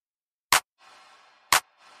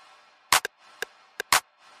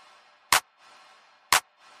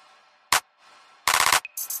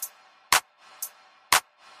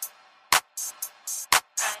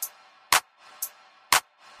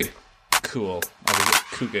Cool. Are we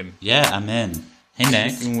cooking? Yeah, I'm in. Hey,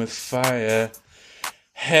 Nick. Cooking with fire.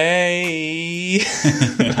 Hey.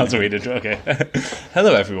 That's a weird intro. Okay.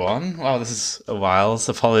 Hello, everyone. Wow, this is a while.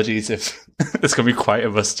 So apologies if it's going to be quite a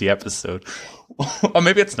rusty episode. Or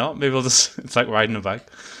maybe it's not. Maybe it's like riding a bike.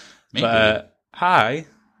 Maybe. But, hi.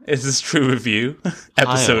 This is True Review,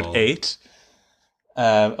 episode 8.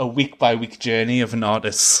 A week-by-week journey of an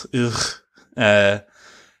artist.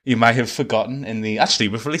 You might have forgotten Actually,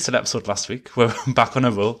 we've released an episode last week. We're back on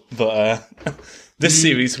a roll. But this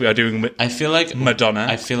series we are doing with Madonna.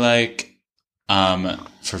 I feel like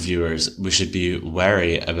for viewers, we should be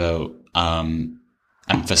wary about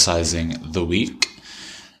emphasizing the week.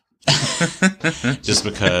 Just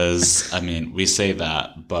because, we say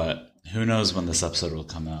that, but who knows when this episode will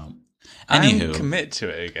come out. Anywho. I'm committed to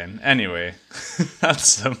it again. Anyway,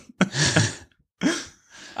 that's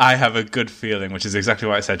I have a good feeling, which is exactly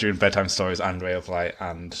what I said during Bedtime Stories and Ray of Light.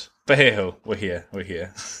 But hey ho, we're here.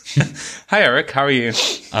 Hi Eric, how are you?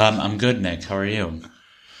 I'm good, Nick. How are you?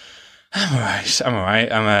 I'm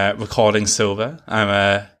alright. I'm recording sober.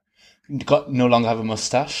 No longer have a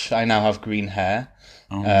mustache. I now have green hair.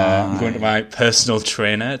 I'm going to my personal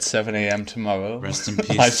trainer at 7 a.m. tomorrow. Rest in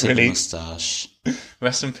peace to the mustache.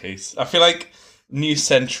 Rest in peace. I feel like new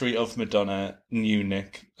century of Madonna, new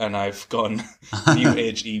Nick, and I've gone new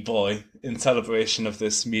age e-boy in celebration of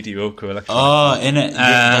this mediocre election. Oh,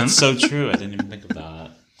 that's so true. I didn't even think of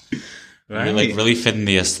that. Right. You're really fitting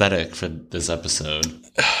the aesthetic for this episode.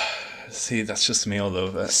 See, that's just me all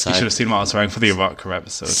over. You should have seen what I was wearing for the erotica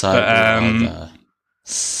episode.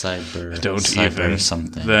 Cyber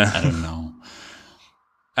something. I don't know.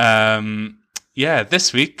 Yeah,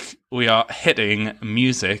 this week we are hitting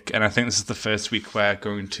music, and I think this is the first week we're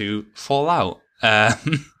going to fall out.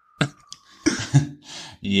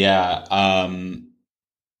 Yeah,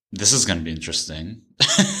 this is going to be interesting.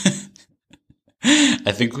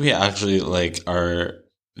 I think we actually our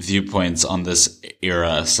viewpoints on this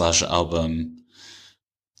era / album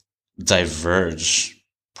diverge.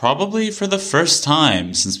 Probably for the first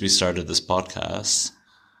time since we started this podcast.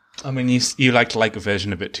 You liked a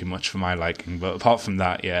version a bit too much for my liking, but apart from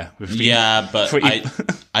that, yeah. But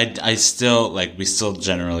I still, we still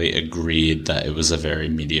generally agreed that it was a very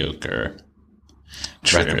mediocre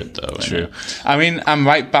record, though. True. I'm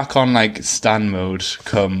right back on, stan mode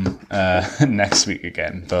come next week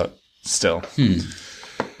again, but still.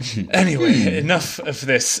 Anyway, enough of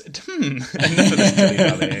this. Enough of this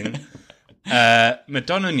dilly-dallying.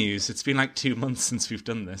 Madonna news. It's been 2 months since we've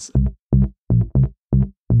done this.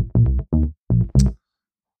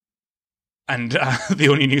 And the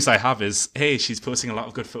only news I have is, hey, she's posting a lot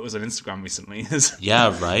of good photos on Instagram recently.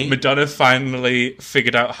 Yeah, right? Madonna finally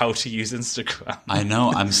figured out how to use Instagram. I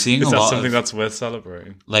know. I'm seeing a lot of... Is that something that's worth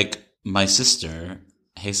celebrating? My sister,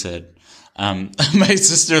 hey Sid, my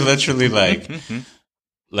sister literally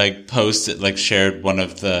posted, shared one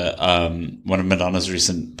of Madonna's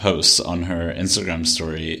recent posts on her Instagram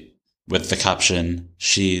story with the caption,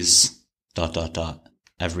 she's ...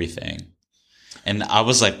 everything. And I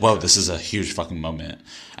was like, whoa, this is a huge fucking moment.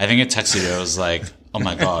 I think I texted her, I was like, oh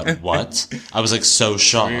my God, what? I was so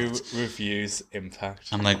shocked. Reviews impact.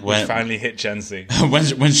 I'm like, when... We finally hit Gen Z.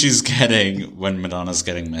 when Madonna's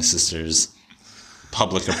getting my sister's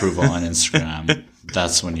public approval on Instagram,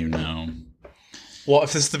 that's when you know. What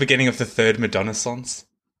if this is the beginning of the third Madonna songs?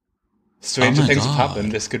 Stranger things have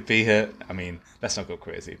happened. This could be her. Let's not go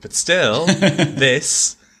crazy. But still,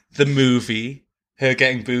 the movie, her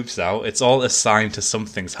getting boobs out, it's all a sign to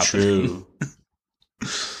something's happening. True.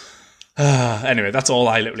 Anyway, that's all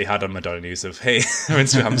I literally had on Madonna news of, hey, her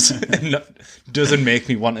Instagram doesn't make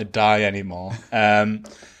me want to die anymore. Eric,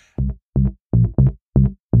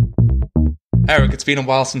 it's been a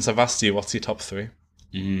while since I've asked you, what's your top 3?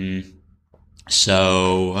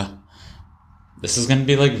 So this is going to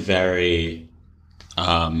be very,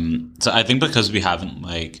 so I think because we haven't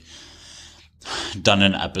done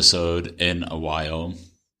an episode in a while,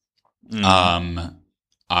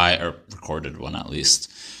 I recorded one at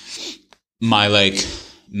least. My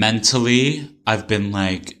mentally, I've been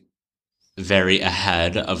very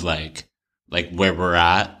ahead of where we're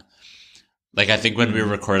at. I think when we were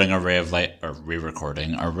recording our Ray of Light, or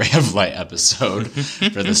re-recording our Ray of Light episode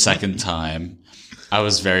for the second time, I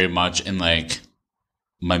was very much in my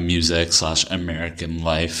music / American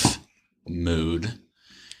life mood.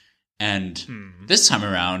 And this time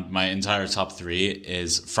around, my entire top 3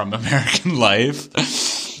 is from American life.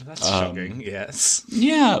 That's shocking, yes.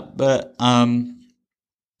 Yeah, but,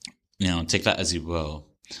 take that as you will.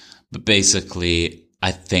 But basically,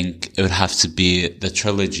 I think it would have to be the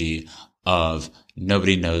trilogy of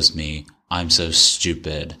Nobody Knows Me, I'm So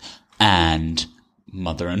Stupid, and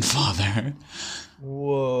Mother and Father.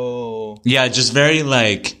 Whoa. Yeah, just very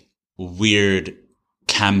like weird,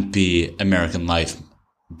 campy American Life,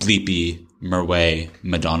 bleepy, Merway,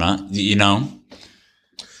 Madonna, you know?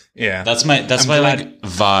 Yeah. That's my like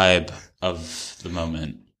vibe of the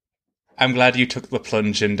moment. I'm glad you took the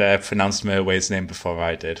plunge and pronounced Merway's name before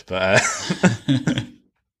I did, but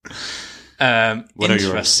what are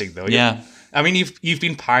interesting yours? though. Yeah. I mean, you've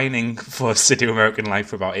been pining for City of American Life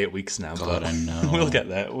for about 8 weeks now. God, but I know. We'll get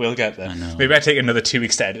there. I know. Maybe I take another 2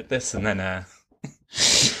 weeks to edit this, and then.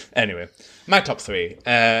 Anyway, my top 3.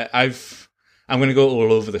 I'm going to go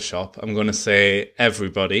all over the shop. I'm going to say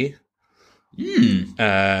Everybody.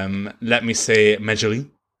 Let me say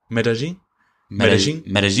Medellin.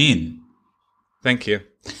 Thank you.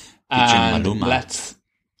 And Maluma. let's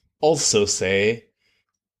also say,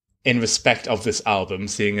 in respect of this album,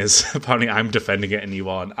 seeing as apparently I'm defending it and you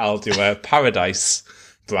aren't, I'll do a Paradise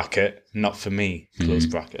bracket, not for me, close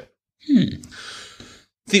bracket.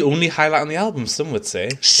 The only highlight on the album, some would say.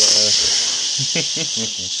 But,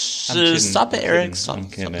 Stop it, Eric. Stop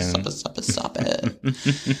it.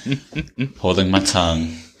 Holding my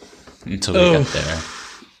tongue until we get there.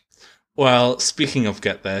 Well, speaking of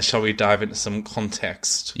get there, shall we dive into some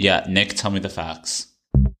context? Yeah, Nick, tell me the facts.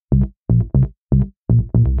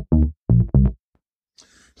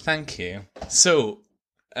 Thank you. So,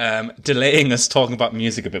 delaying us talking about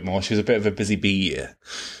music a bit more, she was a bit of a busy bee year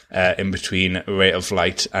in between Ray of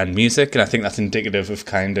Light and music, and I think that's indicative of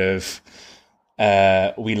kind of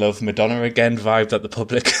We Love Madonna Again vibe that the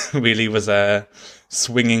public really was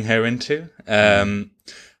swinging her into.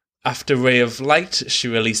 After Ray of Light, she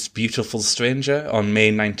released Beautiful Stranger on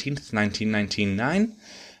May 19th, 1999,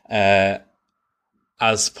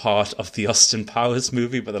 as part of the Austin Powers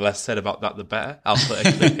movie, but the less said about that, the better. I'll put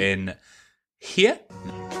a clip in here.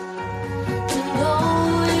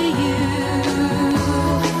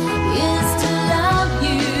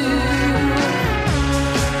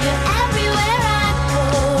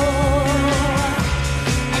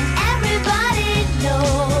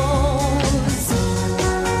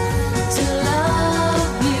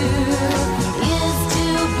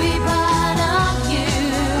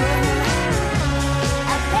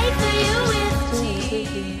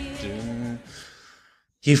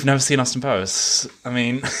 You've never seen Austin Powers? I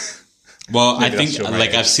mean... Well, I think,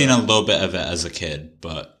 like, I've seen a little bit of it as a kid,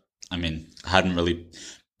 but, I mean, I hadn't really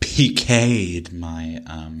PK'd my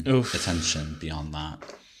attention beyond that.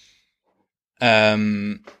 I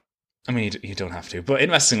mean, you don't have to. But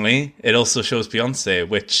interestingly, it also shows Beyonce,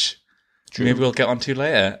 which maybe we'll get onto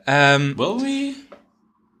later. Will we?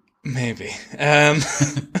 Maybe.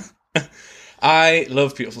 I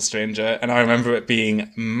love Beautiful Stranger, and I remember it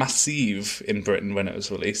being massive in Britain when it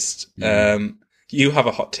was released. You have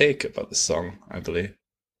a hot take about this song, I believe.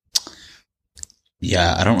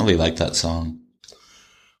 Yeah, I don't really like that song.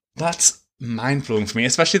 That's mind-blowing for me,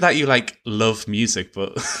 especially that you, like, love music,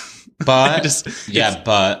 but... But, yeah.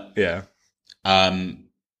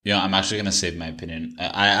 You know, I'm actually going to save my opinion.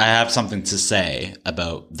 I have something to say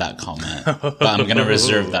about that comment, but I'm going to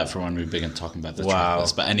reserve that for when we begin talking about the track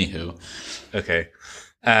list. But anywho. Okay.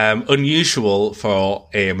 Unusual for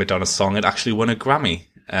a Madonna song, it actually won a Grammy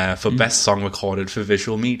for Best Song Recorded for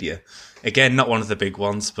Visual Media. Again, not one of the big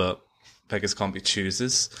ones, but beggars can't be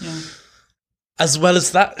choosers. Yeah. As well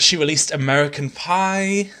as that, she released American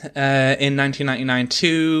Pie in 1999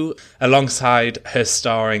 too, alongside her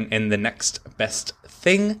starring in The Next Best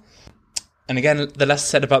Thing. And again, the less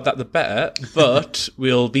said about that, the better. But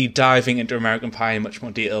we'll be diving into American Pie in much more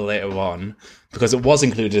detail later on, because it was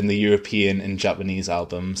included in the European and Japanese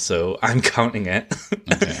album, so I'm counting it.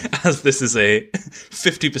 Okay. As this is a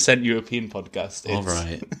 50% European podcast. It's all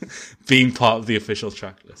right. Being part of the official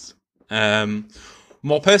track list.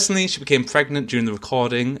 More personally, she became pregnant during the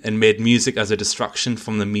recording and made music as a distraction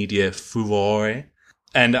from the media furore.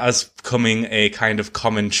 And as becoming a kind of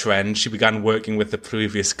common trend, she began working with the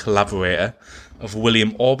previous collaborator of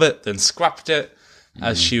William Orbit, then scrapped it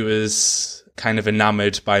as she was kind of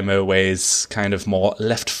enamored by Merway's kind of more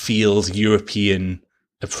left field European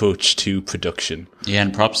approach to production. Yeah,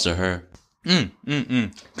 and props to her.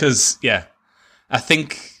 Because, yeah, I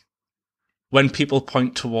think when people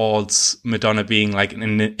point towards Madonna being like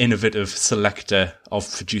an innovative selector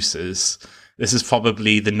of producers, this is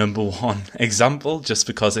probably the number one example, just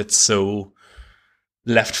because it's so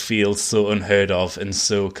left field, so unheard of, and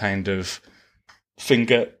so kind of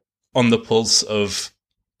finger on the pulse of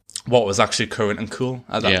what was actually current and cool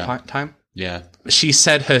at that time. Yeah. She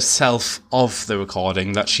said herself of the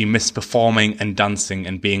recording that she missed performing and dancing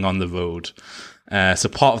and being on the road. So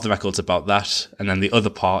part of the record's about that, and then the other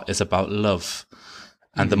part is about love.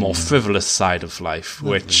 and the more frivolous side of life,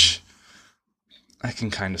 which I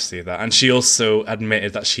can kind of see that. And she also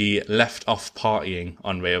admitted that she left off partying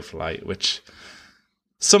on Ray of Light, which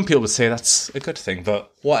some people would say that's a good thing,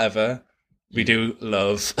 but whatever. We do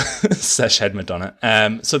love Sesh Head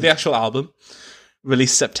Madonna. So the actual album,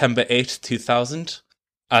 released September 8th, 2000.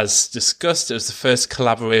 As discussed, it was the first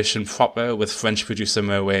collaboration proper with French producer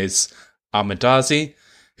Merways Ahmadazi,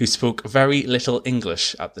 who spoke very little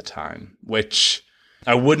English at the time, which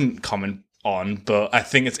I wouldn't comment on, but I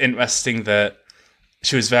think it's interesting that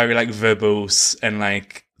she was very like verbose and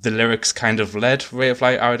like the lyrics kind of led Ray of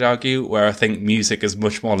Light, I would argue, where I think music is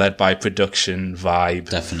much more led by production, vibe.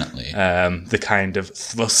 Definitely. The kind of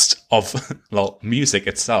thrust of music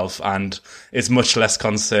itself, and is much less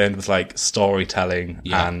concerned with like storytelling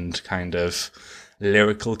and kind of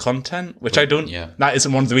lyrical content, which I don't. Yeah. That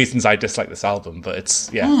isn't one of the reasons I dislike this album, but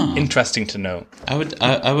it's interesting to know. I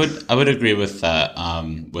would agree with that.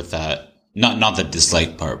 Not the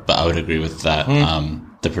dislike part, but I would agree with that.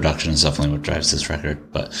 The production is definitely what drives this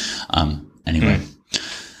record. But anyway.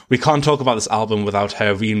 We can't talk about this album without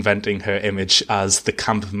her reinventing her image as the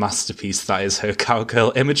camp masterpiece that is her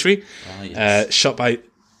cowgirl imagery. Oh, yes. Shot by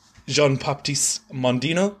Jean-Baptiste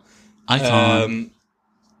Mondino. Icon.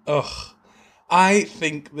 I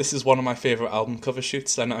think this is one of my favourite album cover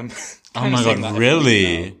shoots, and I'm oh my god,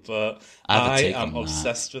 really? Now, but I am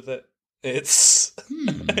obsessed with it. It's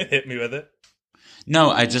hit me with it.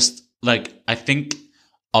 No, I just I think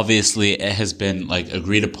obviously it has been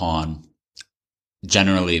agreed upon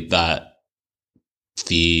generally that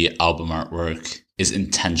the album artwork is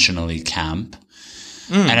intentionally camp.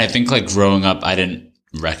 And I think growing up I didn't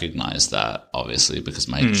recognize that, obviously, because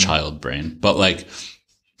my child brain. But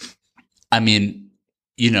I mean,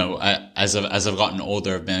 as I've gotten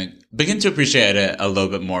older, I've begin to appreciate it a little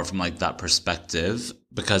bit more from that perspective,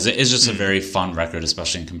 because it is just a very fun record,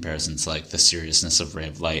 especially in comparison to the seriousness of Ray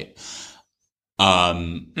of Light.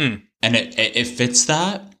 And it fits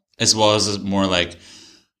that, as well as more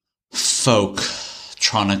folk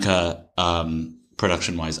tronica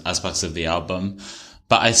production wise aspects of the album.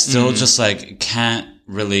 But I still just can't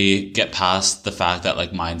really get past the fact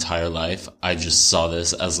that my entire life I just saw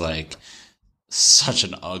this as such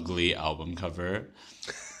an ugly album cover.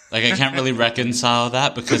 I can't really reconcile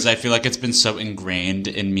that, because I feel it's been so ingrained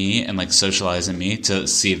in me and socialized in me to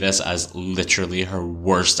see this as literally her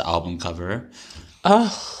worst album cover.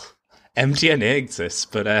 Oh, MDNA exists,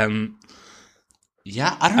 but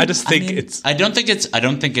yeah, I don't think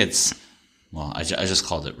it's. Well, I just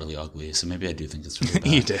called it really ugly, so maybe I do think it's really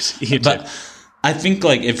bad. You did. But I think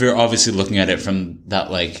if you're obviously looking at it from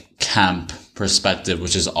that camp perspective,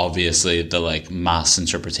 which is obviously the mass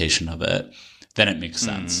interpretation of it, then it makes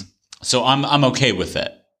sense. So I'm okay with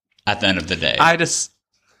it at the end of the day.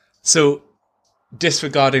 So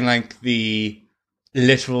disregarding the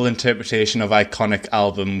literal interpretation of iconic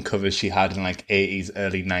album covers she had in 80s,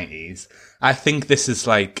 early 90s, I think this is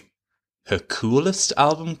her coolest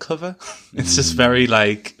album cover. It's just very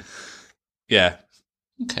yeah.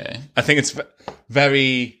 Okay. I think it's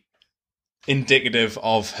very indicative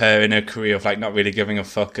of her in her career of not really giving a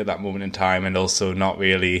fuck at that moment in time, and also not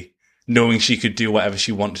really knowing she could do whatever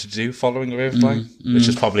she wanted to do following Ray of Light, which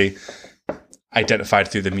is probably identified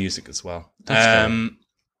through the music as well.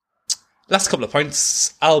 Last couple of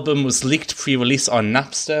points. Album was leaked pre-release on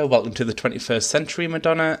Napster. Welcome to the 21st century,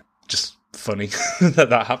 Madonna. Just funny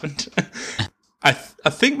that happened. I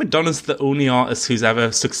think Madonna's the only artist who's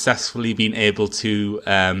ever successfully been able to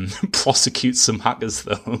prosecute some hackers,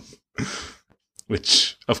 though.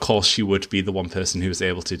 Which, of course, she would be the one person who was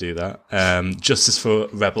able to do that. Justice for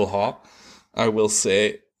Rebel Heart, I will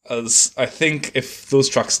say. As I think if those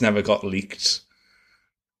tracks never got leaked,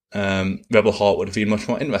 Rebel Heart would have been much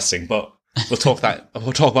more interesting. But we'll talk about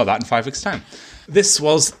that in 5 weeks' time. This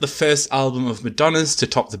was the first album of Madonna's to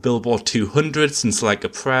top the Billboard 200 since Like a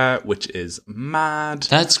Prayer, which is mad.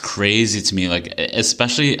 That's crazy to me,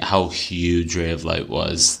 especially how huge Ray of Light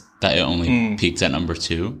was, that it only peaked at number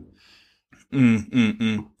 2.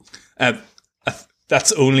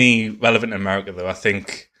 That's only relevant in America, though. I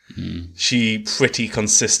think she pretty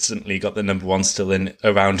consistently got the number 1 still in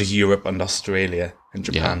around Europe and Australia and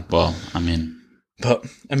Japan. Yeah, well, I mean... But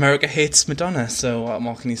America hates Madonna, so what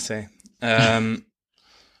more can you say?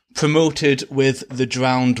 Promoted with the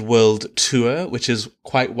Drowned World Tour, which is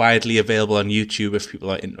quite widely available on YouTube if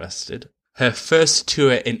people are interested. Her first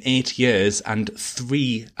tour in 8 years and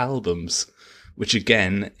 3 albums, which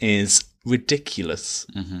again is ridiculous.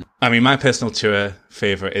 I mean, my personal tour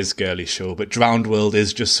favourite is Girly Show, but Drowned World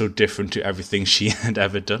is just so different to everything she had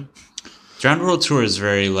ever done. Drowned World Tour is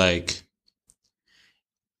very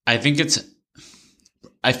I think it's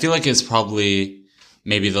I feel like it's probably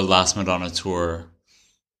maybe the last Madonna tour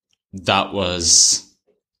that was,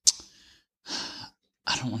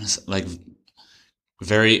 I don't want to say, like,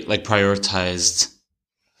 very, like, prioritized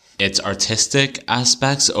its artistic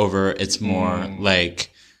aspects over its more,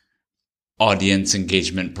 like, audience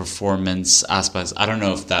engagement, performance aspects. I don't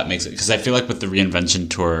know if that makes it, because I feel like with the Reinvention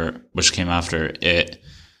tour, which came after it,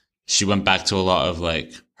 she went back to a lot of,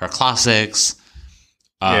 like, her classics,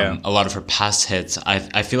 a lot of her past hits.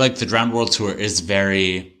 I feel like the Drowned World tour is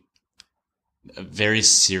very, very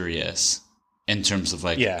serious in terms of,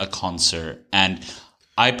 like, a concert. And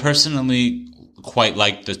I personally quite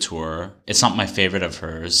like the tour. It's not my favorite of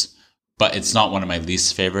hers, but it's not one of my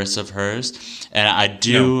least favorites of hers. And I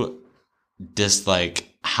do dislike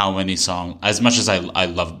how many songs, as much as I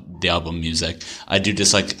love the album Music, I do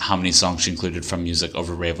dislike how many songs she included from Music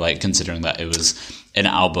over Ray of Light, considering that it was an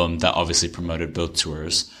album that obviously promoted both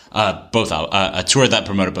tours, a tour that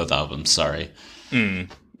promoted both albums, sorry. But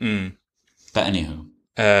anywho.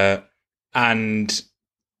 And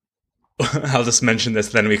I'll just mention this,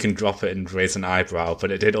 then we can drop it and raise an eyebrow,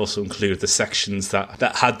 but it did also include the sections that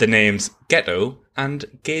had the names Ghetto and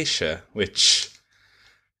Geisha, which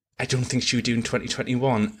I don't think she would do in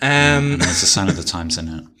 2021. And it's a sign of the times,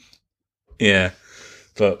 isn't it? Yeah,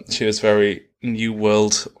 but she was very New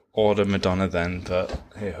World Order Madonna then, but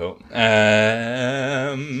hey-ho.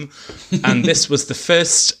 And this was the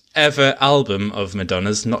first ever album of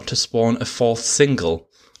Madonna's not to spawn a fourth single,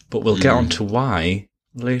 but we'll get on to why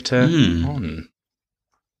later on.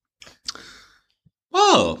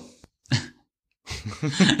 Whoa!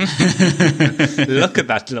 Look at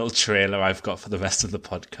that little trailer I've got for the rest of the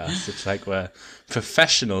podcast. It's like we're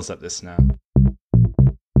professionals at this now.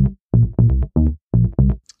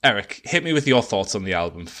 Eric, hit me with your thoughts on the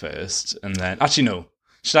album first, and then... Actually, no.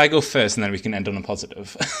 Should I go first, and then we can end on a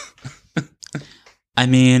positive? I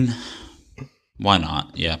mean, why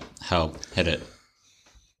not? Yeah, hell, hit it.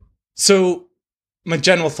 So, my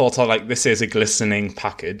general thoughts are, like, this is a glistening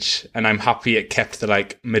package, and I'm happy it kept the,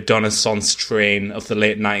 like, Madonna Sons train of the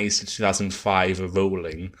late 90s to 2005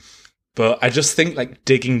 rolling. But I just think, like,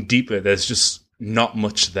 digging deeper, there's just not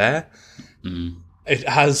much there. It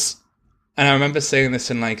has... And I remember saying this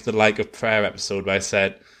in, like, the Like of Prayer episode, where I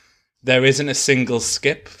said, there isn't a single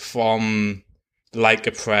skip from Like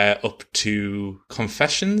a Prayer up to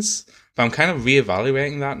Confessions, but I'm kind of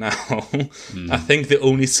reevaluating that now. I think the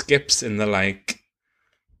only skips in the, like,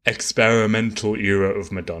 experimental era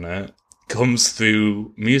of Madonna comes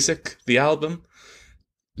through Music, the album.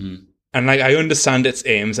 And, like, I understand its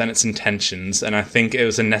aims and its intentions, and I think it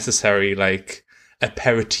was a necessary, like,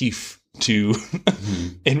 aperitif to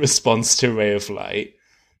in response to Ray of Light,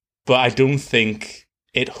 but I don't think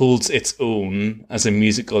it holds its own as a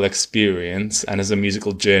musical experience and as a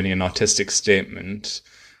musical journey and artistic statement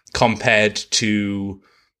compared to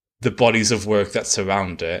the bodies of work that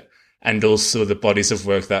surround it, and also the bodies of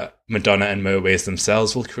work that Madonna and Merways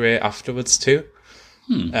themselves will create afterwards too.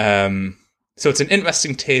 So it's an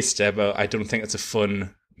interesting taster, but I don't think it's a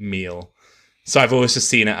fun meal. So I've always just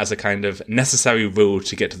seen it as a kind of necessary road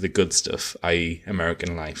to get to the good stuff, i.e.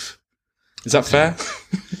 American Life. Is that fair?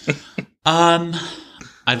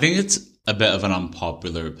 I think it's a bit of an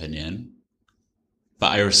unpopular opinion,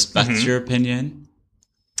 but I respect your opinion.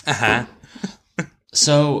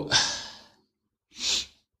 So,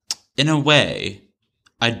 in a way,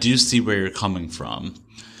 I do see where you're coming from,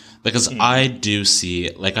 because I do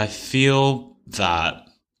see, like, I feel that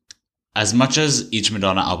as much as each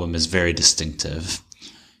Madonna album is very distinctive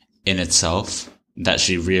in itself, that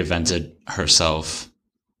she reinvented herself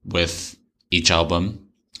with each album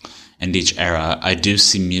and each era, I do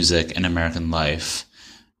see Music and American Life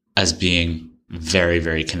as being very,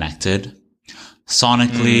 very connected.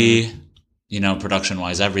 Sonically, you know,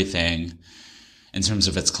 production-wise, everything, in terms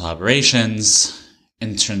of its collaborations,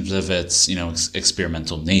 in terms of its, you know,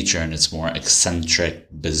 experimental nature and its more eccentric,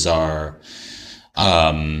 bizarre,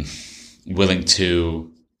 willing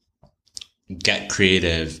to get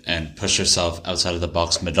creative and push herself outside of the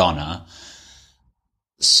box Madonna.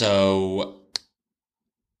 So,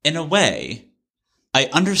 in a way, I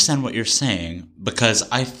understand what you're saying, because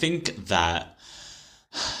I think that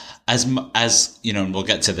as you know, and we'll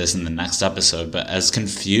get to this in the next episode, but as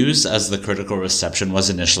confused as the critical reception was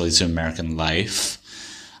initially to American Life,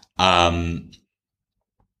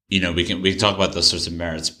 you know, we can talk about those sorts of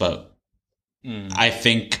merits, but I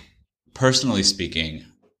think, personally speaking,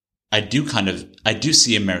 I do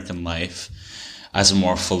see American Life as a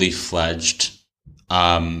more fully fledged,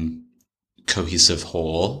 cohesive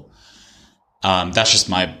whole. That's just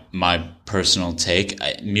my personal take.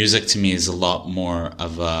 Music to me is a lot more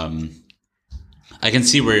of I can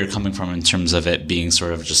see where you're coming from in terms of it being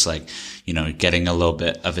sort of just like, you know, getting a little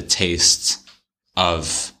bit of a taste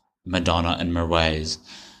of Madonna and Mirwais,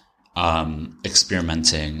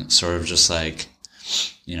 experimenting, sort of just like,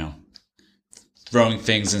 you know, throwing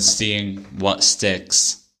things and seeing what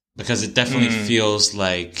sticks, because it definitely feels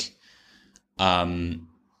like,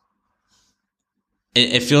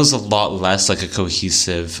 it feels a lot less like a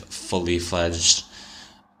cohesive, fully fledged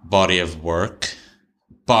body of work,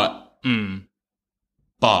 but I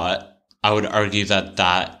would argue that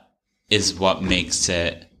that is what makes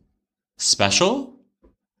it special.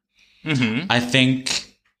 I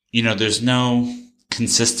think, you know, there's no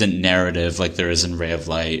consistent narrative like there is in Ray of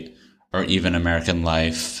Light or even American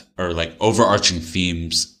Life, or like overarching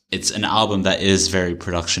themes. It's an album that is very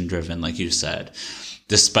production driven, like you said,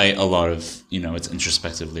 despite a lot of, you know, its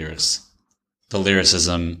introspective lyrics. The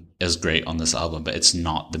lyricism is great on this album, but it's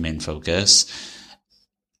not the main focus.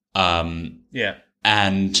 But I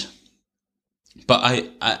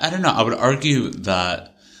don't know. I would argue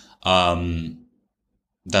that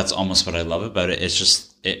that's almost what I love about it. It's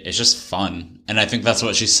just fun, and I think that's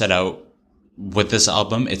what she set out with this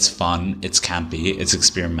album. It's fun. It's campy. It's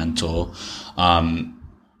experimental.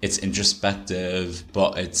 It's introspective,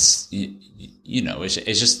 but it's you know, it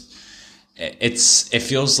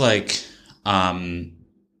feels like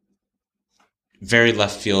very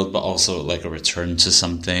left field, but also like a return to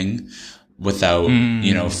something without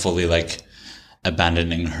you know, fully like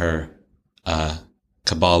abandoning her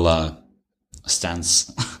Kabbalah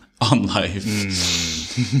stance on life.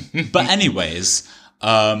 But anyways,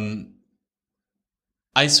 I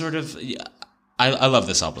love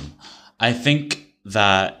this album. I think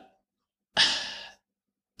that,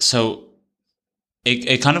 so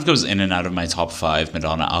it kind of goes in and out of my top 5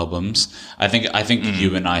 Madonna albums. I think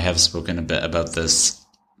you and I have spoken a bit about this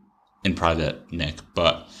in private, Nick,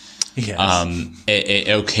 but yes. It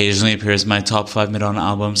occasionally appears in my top 5 Madonna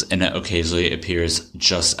albums, and it occasionally appears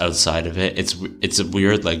just outside of it. It's a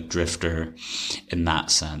weird like drifter in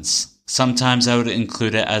that sense. Sometimes I would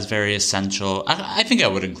include it as very essential. I think I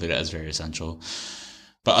would include it as very essential.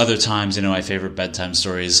 But other times, you know, I favor Bedtime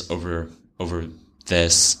Stories over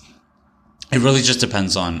this. It really just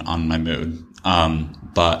depends on my mood.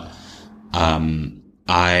 But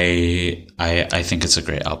I think it's a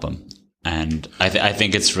great album. And I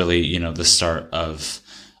think it's really, you know, the start of,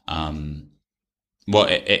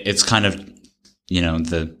 it's kind of, you know,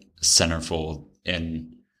 the centerfold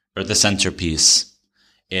or the centerpiece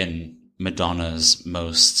in Madonna's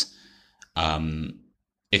most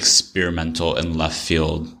experimental and left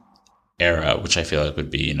field era, which I feel like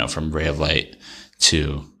would be, you know, from Ray of Light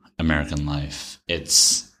to American Life.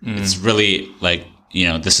 It's really like, you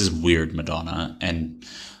know, this is weird Madonna. And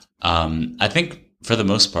I think for the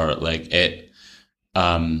most part, like it,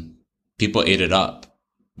 people ate it up,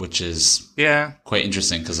 which is quite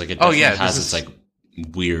interesting, because like it definitely has its like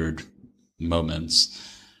weird moments.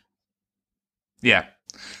 Yeah.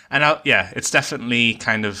 And it's definitely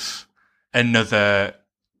kind of another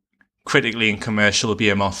critically and commercial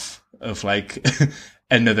behemoth of like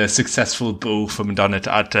another successful bow for Madonna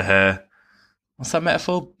to add to her. What's that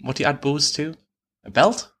metaphor? What do you add bows to? A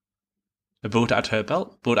belt? A bow to add to her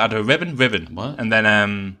belt? Bow to add to her ribbon? Ribbon. What? And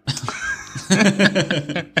then,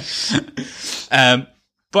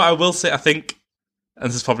 but I will say, I think, and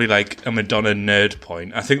this is probably like a Madonna nerd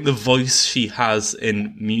point, I think the voice she has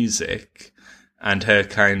in music and her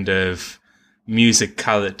kind of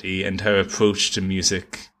musicality and her approach to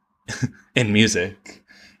music in music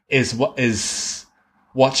is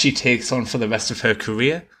what she takes on for the rest of her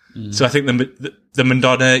career. So I think the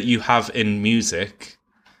Madonna you have in music,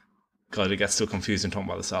 God, it gets so confusing talking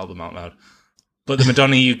about this album out loud, but the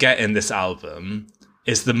Madonna you get in this album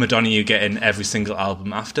is the Madonna you get in every single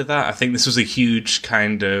album after that. I think this was a huge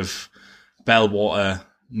kind of bellwether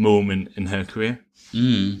moment in her career.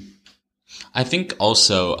 I think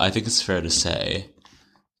it's fair to say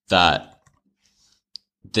that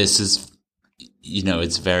this is, you know,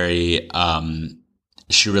 it's very,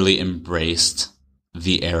 she really embraced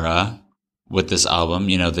the era with this album,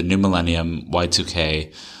 you know, the new millennium,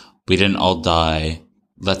 Y2K, we didn't all die,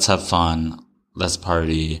 let's have fun, let's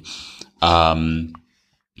party. And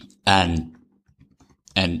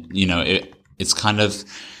you know, it's kind of,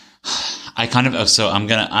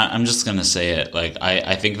 I'm just gonna say it. Like,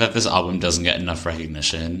 I think that this album doesn't get enough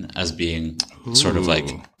recognition as being sort of like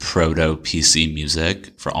proto PC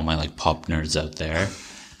music for all my like pop nerds out there.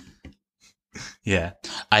 Yeah.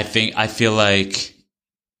 I feel like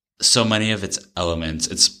so many of its elements,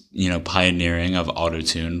 it's, you know, pioneering of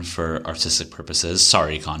autotune for artistic purposes.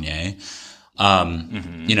 Sorry, Kanye.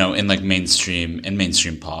 You know, in like mainstream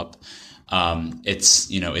pop. its,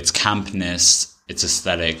 its campness, its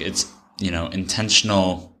aesthetic, its,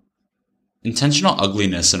 intentional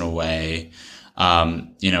ugliness in a way,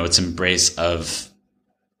 its embrace of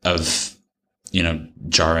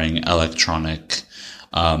jarring electronic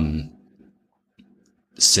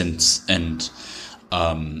synths and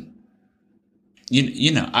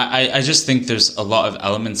I just think there's a lot of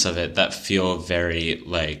elements of it that feel very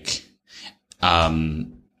like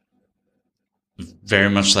very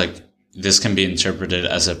much like this can be interpreted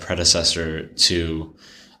as a predecessor to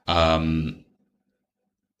a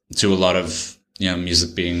lot of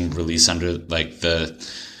music being released under like the,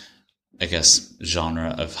 I guess,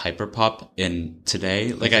 genre of hyperpop in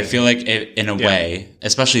today. Like, I feel like in a way,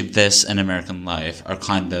 especially this and American Life are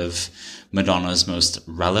kind of Madonna's most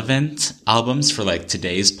relevant albums for like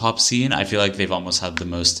today's pop scene. I feel like they've almost had the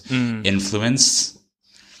most influence.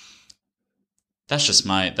 That's just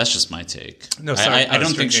my take. No, sorry, I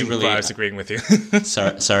don't think she really. I was agreeing with you.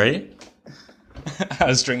 Sorry. I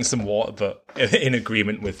was drinking some water, but in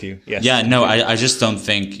agreement with you. Yes. Yeah. No, I just don't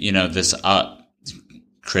think this.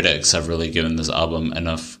 Critics have really given this album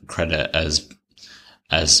enough credit as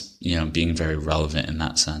being very relevant in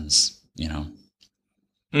that sense.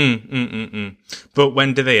 But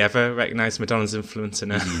when do they ever recognize Madonna's influence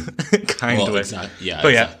in a kind of way?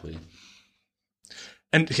 Exactly.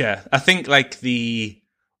 And yeah, I think like the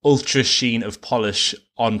ultra sheen of polish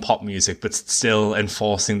on pop music, but still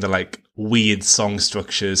enforcing the like weird song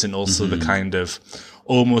structures and also the kind of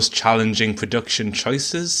almost challenging production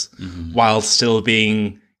choices while still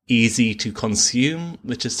being easy to consume,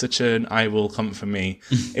 which is such an eye roll comment for me,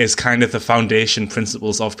 is kind of the foundation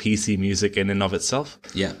principles of PC music in and of itself.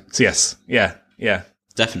 Yeah. So yes. Yeah.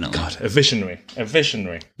 Definitely. God, a visionary.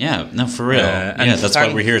 Yeah, no, for real. Yeah, that's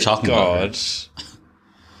why we're here talking about it.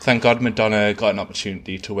 Thank God Madonna got an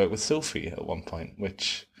opportunity to work with Sophie at one point,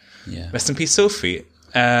 which, rest in peace, Sophie.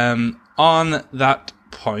 On that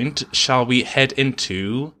point, shall we head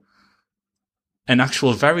into an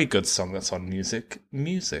actual very good song that's on Music?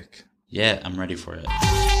 Yeah, I'm ready for it.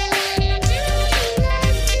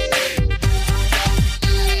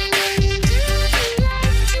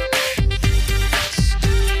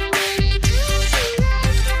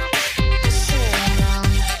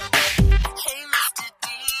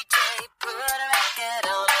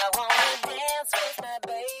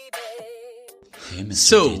 Hey,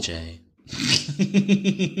 Mr. DJ.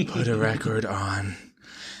 Put a record on.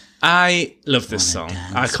 I love this song.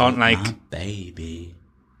 I can't like baby.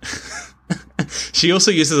 She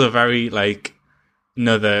also uses a very like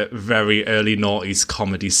another very early noughties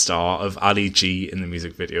comedy star of Ali G in the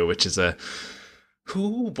music video, which is a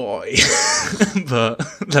boy. But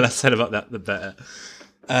the less said about that, the better.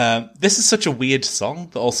 This is such a weird song,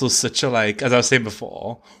 but also such a like, as I was saying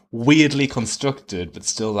before, weirdly constructed, but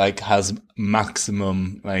still like has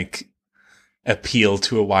maximum like appeal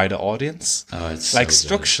to a wider audience. Oh, it's like so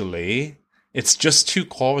structurally, good. It's just two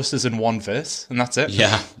choruses and one verse, and that's it.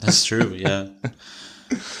 Yeah, that's true. Yeah.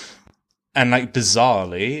 And like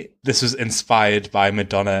bizarrely, this was inspired by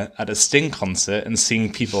Madonna at a Sting concert and seeing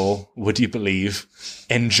people, would you believe,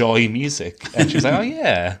 enjoy music. And she was like, oh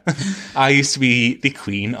yeah, I used to be the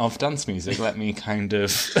queen of dance music. Let me kind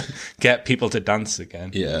of get people to dance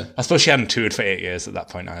again. Yeah. I suppose she hadn't toured for 8 years at that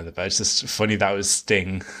point either, but it's just funny that was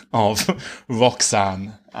Sting of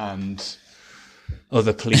Roxanne and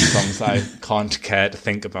other Police songs I can't care to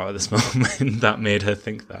think about at this moment that made her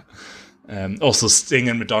think that. Also, Sting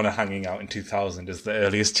and Madonna hanging out in 2000 is the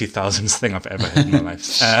earliest 2000s thing I've ever heard in my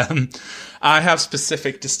life. I have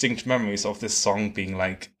specific, distinct memories of this song being,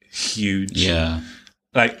 like, huge. Yeah.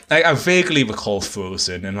 Like I vaguely recall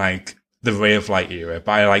Frozen and, like, the Ray of Light era,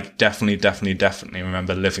 but I, like, definitely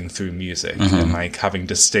remember living through music and, like, having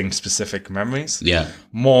distinct, specific memories. Yeah.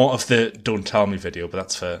 More of the Don't Tell Me video, but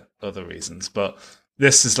that's for other reasons. But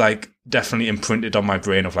this is, like, definitely imprinted on my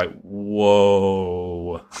brain of, like,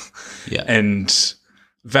 whoa. Yeah. And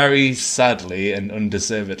very sadly and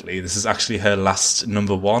undeservedly, this is actually her last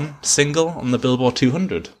number one single on the Billboard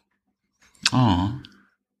 200. Aww.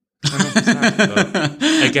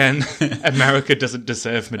 Again, America doesn't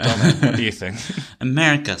deserve Madonna. What do you think?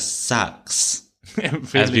 America sucks. Really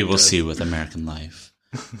as we will does. see with American Life.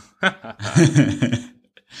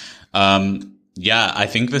 Yeah, I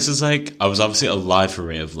think this is like, I was obviously alive for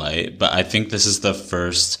Ray of Light, but I think this is the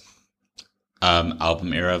first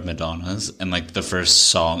album era of Madonna's and like the first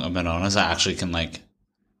song of Madonna's I actually can like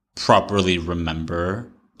properly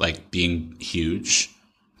remember like being huge.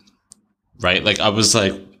 Right? Like I was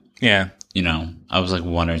like, Yeah. you know, I was like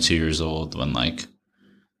 1 or 2 years old when like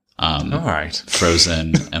All right.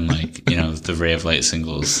 Frozen and like, you know, the Ray of Light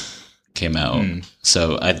singles came out.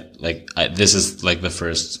 So this is like the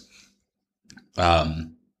first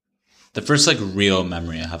like real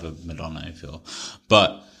memory I have of Madonna, I feel.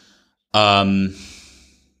 But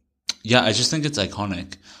yeah, I just think it's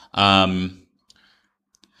iconic.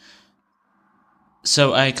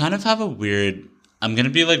 So I kind of have a weird, I'm going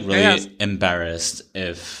to be like really embarrassed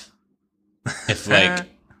if like,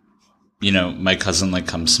 you know, my cousin like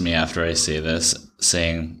comes to me after I say this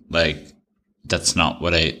saying like, that's not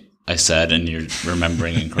what I said and you're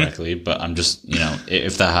remembering incorrectly. But I'm just, you know,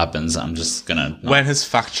 if that happens, I'm just going to. When has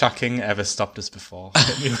fact checking ever stopped us before?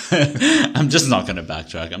 I'm just not going to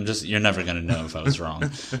backtrack. You're never going to know if I was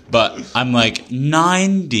wrong. But I'm like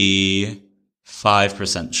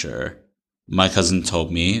 95% sure my cousin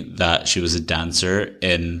told me that she was a dancer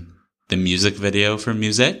in the music video for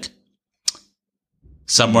Music.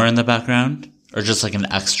 Somewhere in the background. Or just like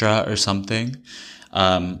an extra or something.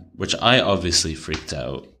 Which I obviously freaked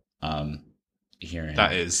out hearing.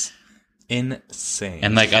 That is insane.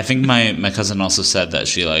 And like I think my cousin also said that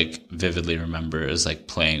she like vividly remembers like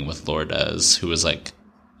playing with Lourdes, who was like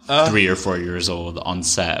 3 or 4 years old on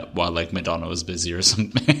set while like Madonna was busy or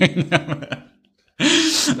something.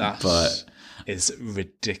 But is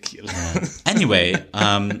ridiculous. Anyway,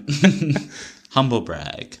 humble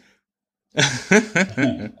brag.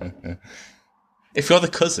 If you're the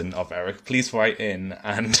cousin of Eric, please write in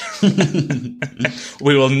and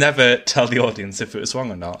we will never tell the audience if it was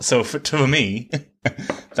wrong or not. So for me,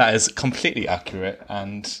 that is completely accurate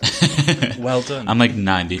and well done. I'm like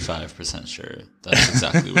 95% sure that's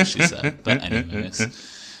exactly what she said. But anyways.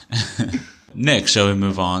 Nick, shall we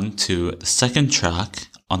move on to the second track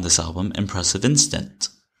on this album, Impressive Instant?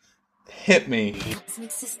 Hit me.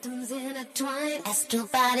 Cosmic systems intertwine, astral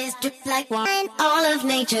bodies drip like wine. All of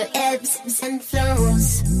nature ebbs and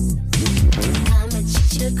flows.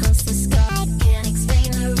 Comet across the sky, can't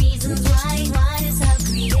explain the reasons why. Why is how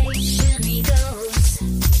creation goes.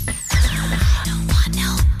 I don't want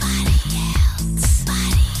nobody else.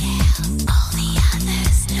 All the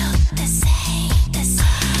others look the same.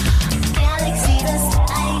 Galaxies are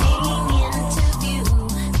sliding into view.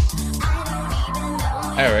 I don't even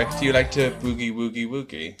know. Eric, do you like to boogie woogie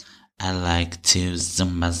woogie? I like to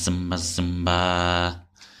zumba zumba zumba.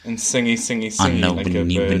 And singy singy I singy know like a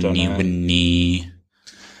winnie bird on winnie a... winnie.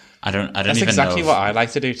 I don't That's even exactly know. what I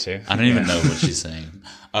like to do too. I don't even know what she's saying.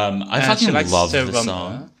 I She fucking likes love to the rumba.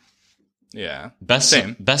 song. Yeah. Best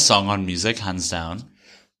Same. song on Music, hands down.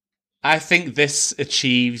 I think this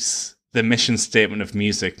achieves the mission statement of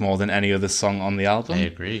Music more than any other song on the album. I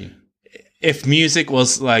agree. If Music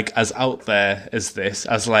was like as out there as this,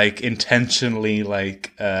 as like intentionally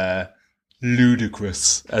like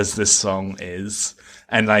ludicrous as this song is,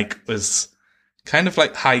 and like was kind of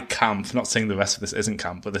like high camp, not saying the rest of this isn't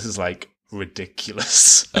camp, but this is like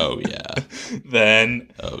ridiculous. Oh yeah.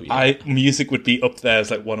 Then Oh yeah. Music would be up there as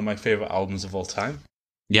like one of my favorite albums of all time.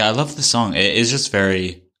 Yeah, I love the song. It is just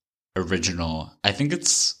very original. I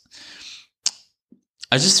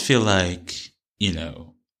just feel like, you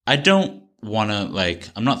know, I don't want to like,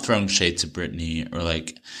 I'm not throwing shade to Britney or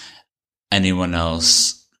like anyone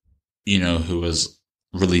else, you know, who was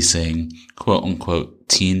releasing quote unquote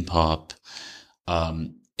teen pop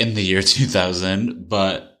in the year 2000,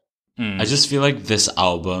 but I just feel like this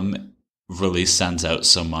album really stands out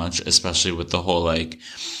so much, especially with the whole like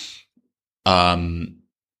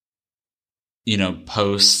you know,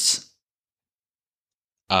 post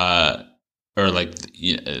or like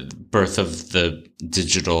birth of the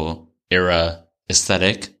digital era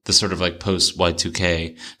aesthetic, the sort of like post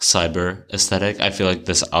Y2K cyber aesthetic. I feel like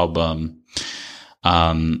this album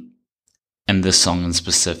and this song in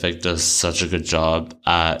specific does such a good job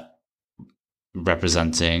at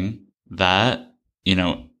representing that, you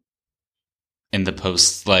know, in the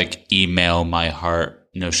post like email my heart,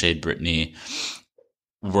 no shade Britney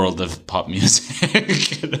world of pop music.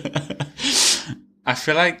 I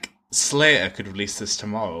feel like Slater could release this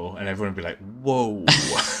tomorrow and everyone would be like, whoa.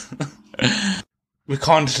 We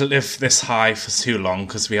can't live this high for too long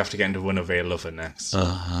because we have to get into Runaway Lover next.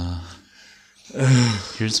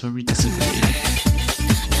 Here's where we disagree.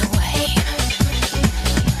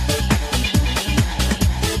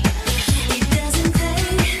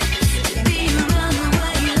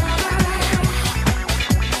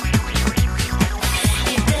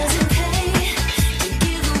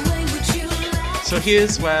 So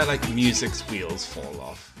here's where like Music's wheels fall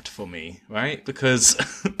off for me, right? Because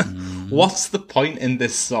what's the point in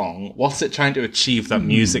this song? What's it trying to achieve that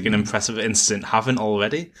Music and Impressive Instant haven't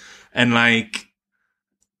already? And like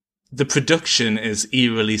the production is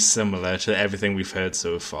eerily similar to everything we've heard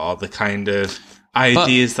so far. The kind of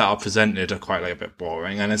ideas that are presented are quite like a bit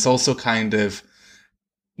boring, and it's also kind of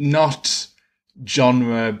not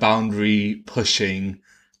genre boundary pushing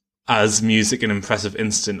as Music and Impressive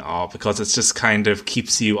Instant are, because it's just kind of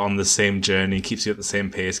keeps you on the same journey, keeps you at the same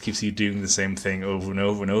pace, keeps you doing the same thing over and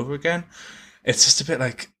over and over again. It's just a bit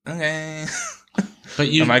like, okay, But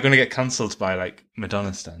you, am I going to get cancelled by like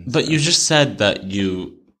Madonna stands? but you just said that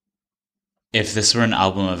if this were an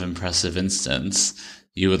album of Impressive Instance,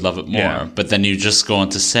 you would love it more. Yeah. But then you just go on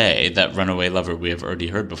to say that Runaway Lover we have already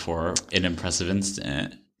heard before in Impressive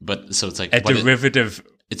Instant. But so it's like a derivative.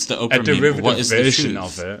 it's the Oprah a derivative meme. What is the version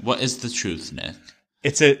truth? of it. What is the truth, Nick?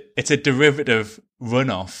 It's a derivative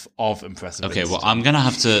runoff of Impressive Okay, Instant. well, I'm gonna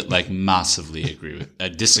have to like massively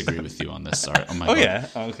disagree with you on this. Sorry. Oh my Oh god. yeah,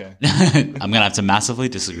 oh, okay. I'm gonna have to massively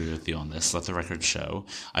disagree with you on this. Let the record show.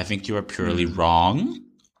 I think you are purely wrong,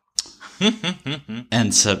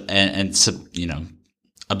 and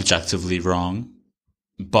objectively wrong.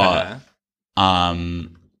 But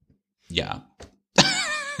yeah,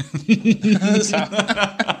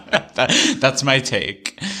 that's my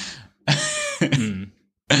take.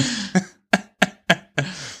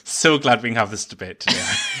 So glad we can have this debate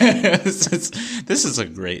today. This is a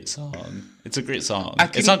great song. It's a great song. I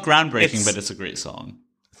can- It's not groundbreaking, it's- but it's a great song.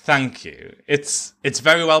 Thank you. It's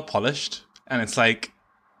very well polished, and it's like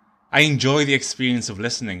I enjoy the experience of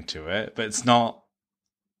listening to it, but it's not.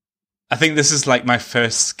 I think this is like my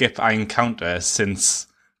first skip I encounter since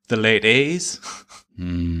the late 80s.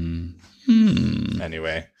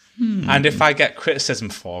 Anyway, and if I get criticism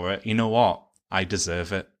for it, you know what? I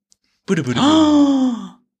deserve it. Boo-da-boo-da-boo.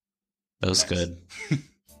 That was good.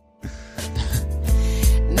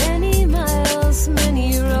 Many miles,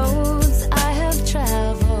 many roads I have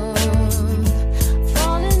traveled,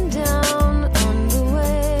 fallen down on the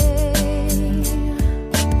way.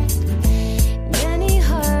 Many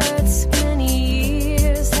hearts, many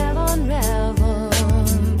years have unraveled,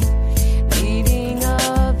 leading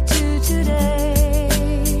up to today.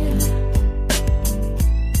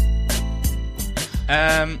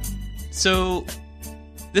 So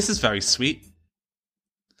this is very sweet.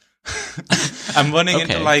 I'm running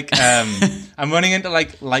Okay. into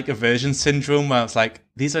like aversion syndrome where it's like,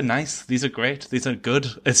 these are nice, these are great, these are good.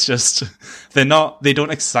 It's just they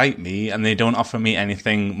don't excite me, and they don't offer me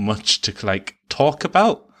anything much to like talk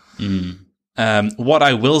about. What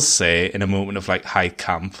I will say in a moment of like high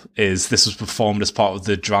camp is this was performed as part of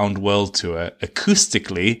the Drowned World tour,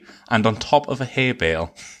 acoustically and on top of a hay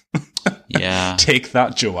bale. Yeah. Take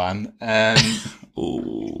that, Joanne.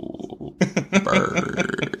 Ooh,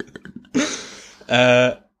 bird.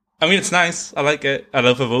 I mean, it's nice. I like it. I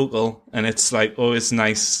love a vocal, and it's like always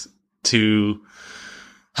nice to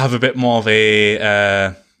have a bit more of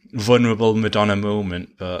a vulnerable Madonna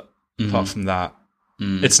moment. But apart from that,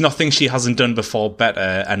 it's nothing she hasn't done before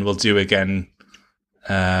better, and will do again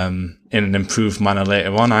in an improved manner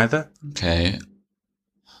later on. Either. Okay.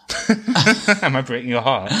 Am I breaking your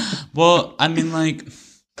heart? Well, I mean, like,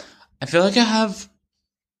 I feel like I have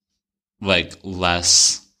like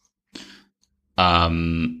less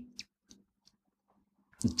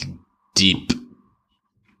deep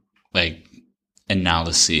like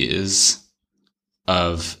analyses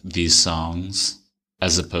of these songs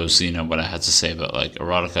as opposed to, what I had to say about like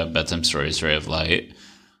Erotica, Bedtime Stories, Ray of Light.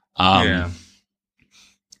 Yeah.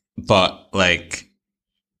 But like,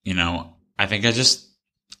 I think I just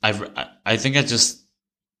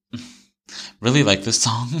really like this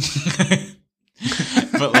song.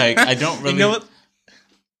 But like, I don't really, You know what?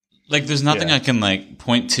 like, there's nothing Yeah. I can like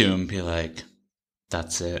point to and be like,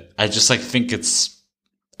 that's it. I just like think it's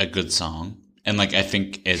a good song. And like, I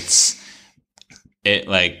think it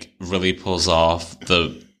like really pulls off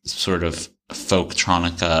the sort of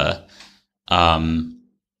folktronica,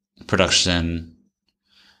 production,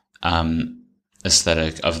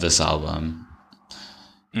 aesthetic of this album.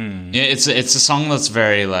 Yeah, it's a song that's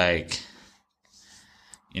very like,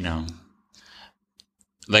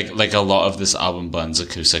 like a lot of this album blends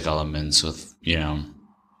acoustic elements with,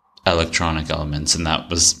 electronic elements, and that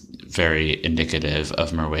was very indicative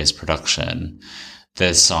of Merway's production.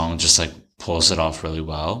 This song just like pulls it off really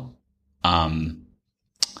well.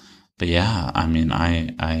 But yeah, I mean,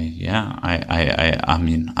 I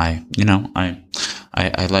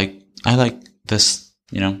like this,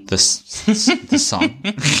 this song.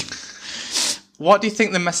 What do you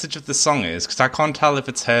think the message of the song is? Because I can't tell if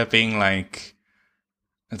it's her being like,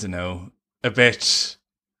 I don't know, a bit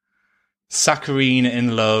saccharine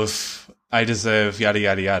in love, I deserve yada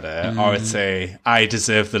yada yada, or it's a I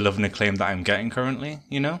deserve the love and acclaim that I'm getting currently,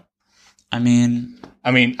 I mean,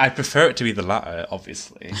 I prefer it to be the latter,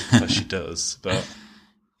 obviously, because she does, but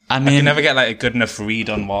I I mean, can never get like a good enough read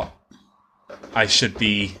on what I should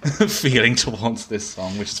be feeling towards this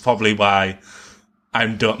song, which is probably why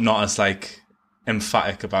I'm not as like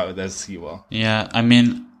emphatic about it as you are. yeah, I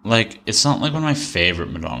mean, like, it's not like one of my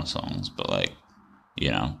favorite Madonna songs, but like,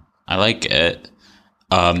 you know, I like it.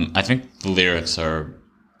 I think the lyrics are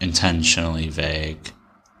intentionally vague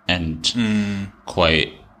and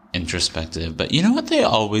quite introspective. But you know what they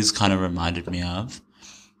always kind of reminded me of?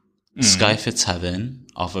 Sky Fits Heaven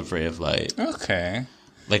off of Ray of Light. Okay.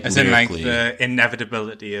 Like, As in like lyrically. the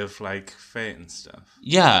inevitability of like fate and stuff.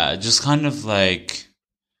 Yeah, just kind of like,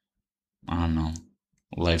 I don't know,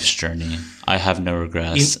 life's journey. I have no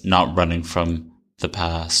regrets, not running from the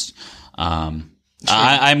past.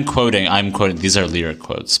 I'm quoting, these are lyric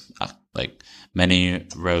quotes. Like, many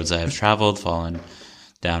roads I have traveled, fallen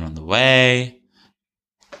down on the way.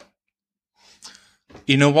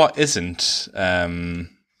 You know what isn't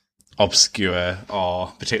obscure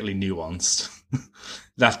or particularly nuanced?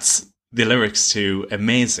 That's the lyrics to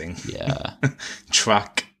Amazing, Yeah.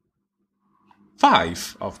 track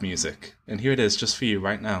 5 of music. And here it is, just for you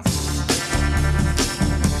right now. If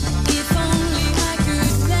only I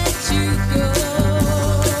could let you go.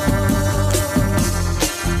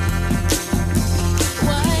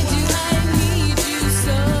 Why do I need you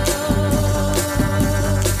so?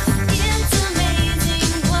 It's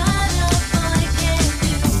amazing what a boy can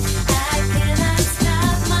do. I cannot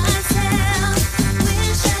stop myself.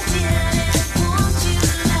 Wish I didn't want you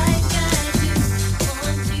like I do.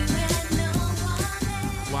 Want you and no one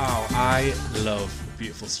else. Wow, I love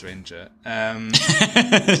Beautiful Stranger.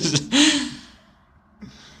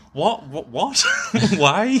 What?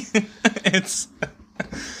 Why? It's...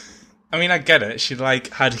 I mean, I get it. She, like,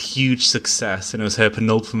 had huge success, and it was her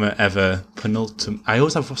penultimate... I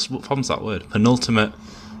always have problems with that word. Penultimate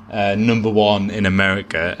number 1 in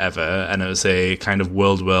America ever, and it was a kind of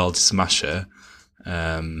world smasher.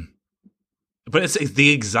 But it's the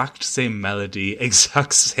exact same melody,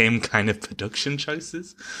 exact same kind of production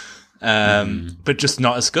choices, but just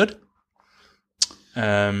not as good.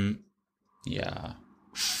 Yeah.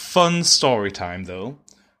 Fun story time, though.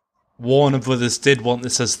 Warner Brothers did want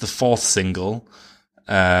this as the 4th single,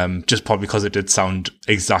 just probably because it did sound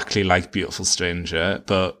exactly like Beautiful Stranger,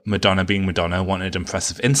 but Madonna being Madonna wanted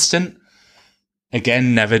Impressive Instant.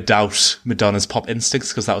 Again, never doubt Madonna's pop instincts,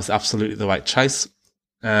 because that was absolutely the right choice.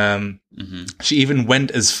 She even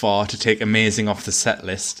went as far to take Amazing off the set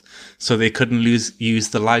list so they couldn't use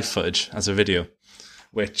the live footage as a video,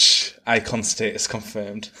 which Icon Status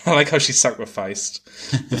confirmed. I like how she sacrificed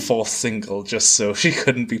the 4th single just so she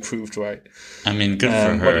couldn't be proved right. I mean, good for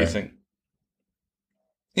her. What do you think?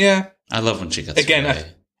 Yeah, I love when she gets Again, away.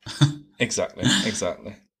 exactly.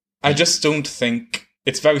 I just don't think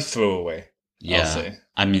it's very throwaway. I'll Yeah. say.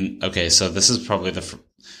 I mean, okay, so this is probably the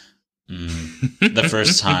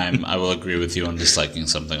first time I will agree with you on disliking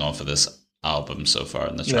something off of this album so far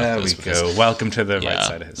in the track There we list. because- go. Welcome to the right Yeah.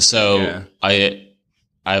 side of history. So Yeah.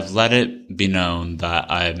 I've let it be known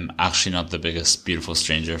that I'm actually not the biggest Beautiful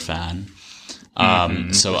Stranger fan.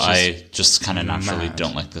 So I just kind of naturally mad.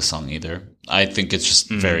 don't like this song either. I think it's just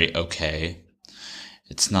very okay.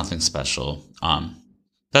 It's nothing special.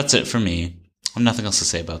 That's it for me. I have nothing else to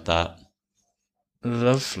say about that.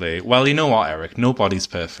 Lovely. Well, you know what, Eric? Nobody's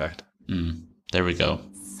perfect. There we go.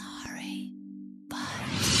 Sorry, but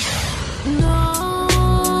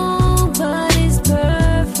nobody's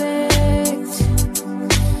perfect.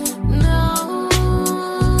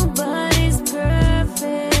 Nobody's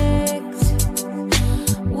perfect.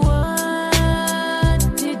 What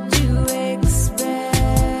did you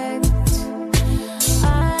expect?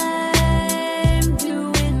 I'm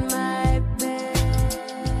doing my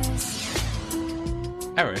best.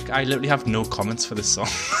 Eric, I literally have no comments for this song.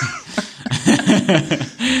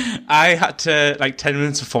 I had to, like, 10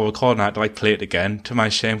 minutes before recording, I had to, like, play it again, to my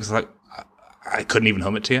shame, because, like, I couldn't even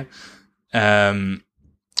hum it to you. And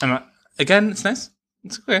again, it's nice.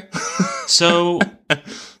 It's okay. So,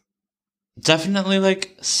 definitely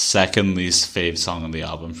like second least fave song on the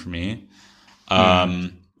album for me.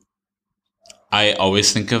 I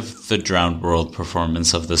always think of the Drowned World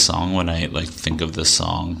performance of the song when I like think of this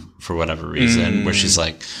song for whatever reason, where she's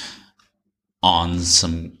like on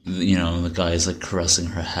some, you know, the guy's like caressing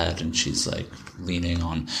her head and she's like leaning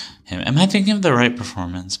on him. Am I thinking of the right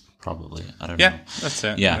performance? Probably. I don't know. Yeah, that's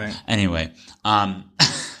it. I Yeah. think. Anyway,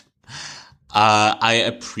 I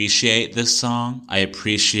appreciate this song. I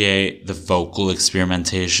appreciate the vocal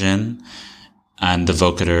experimentation and the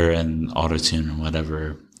vocoder and autotune and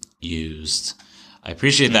whatever used. I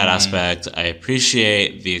appreciate that aspect. I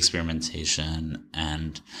appreciate the experimentation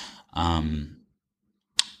and,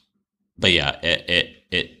 but yeah,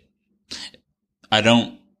 it I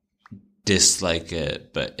don't dislike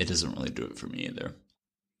it, but it doesn't really do it for me either.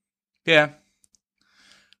 Yeah.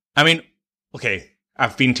 I mean, okay,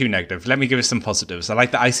 I've been too negative. Let me give you some positives. I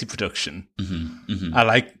like the icy production. I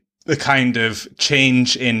like the kind of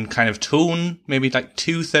change in kind of tone, maybe like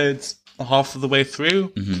 2/3, half of the way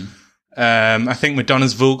through. I think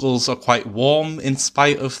Madonna's vocals are quite warm in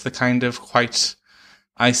spite of the kind of quite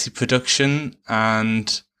icy production,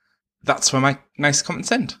 and that's where my nice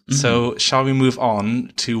comments end. So shall we move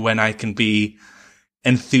on to when I can be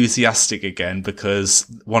enthusiastic again, because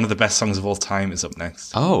one of the best songs of all time is up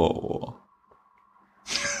next. Oh.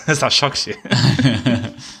 Has that shocked you?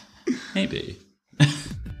 Maybe. Tell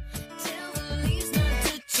the leaves not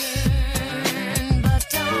to turn, but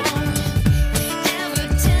don't ever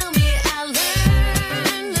tell me I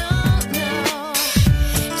learned. No.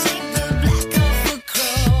 Take the black off a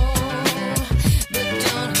crow, but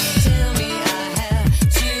don't tell me I have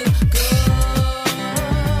to go.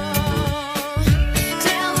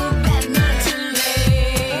 Tell the bed not to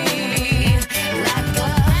lay like a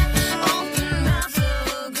open mouth of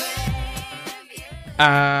a grave.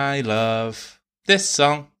 I love this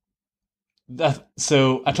song.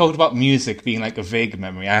 So I talked about music being like a vague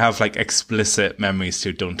memory. I have like explicit memories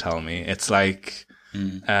too. Don't Tell Me. It's like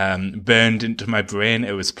burned into my brain.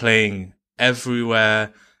 It was playing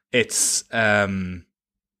everywhere. It's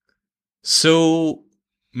so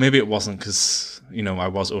maybe it wasn't because I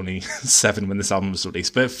was only 7 when this album was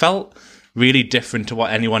released, but it felt really different to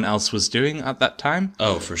what anyone else was doing at that time.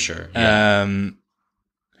 Oh, for sure. Yeah.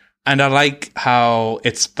 And I like how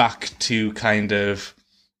it's back to kind of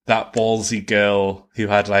that ballsy girl who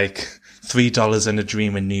had like $3 and a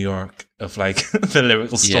dream in New York of like the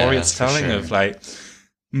lyrical story Yeah, it's for telling sure. of like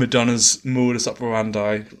Madonna's modus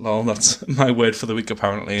operandi. Lol, that's my word for the week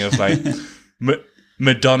apparently. Of like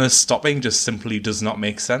Madonna stopping just simply does not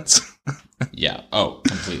make sense. Yeah. Oh,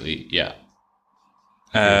 completely. Yeah.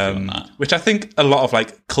 Agree with you on that. Which I think a lot of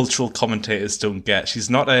like cultural commentators don't get. She's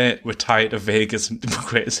not a retired to Vegas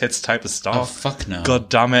greatest hits type of star. Oh, fuck no. God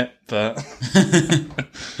damn it! But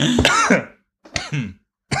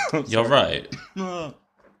You're right.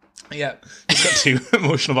 yeah, just got too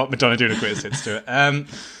emotional about Madonna doing a greatest hits to it.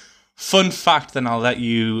 Fun fact, then I'll let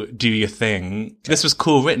you do your thing. This was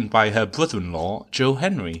co-written by her brother-in-law, Joe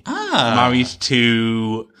Henry, married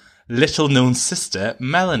to little-known sister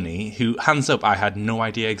Melanie, who, hands up, I had no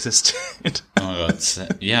idea existed. Oh my god.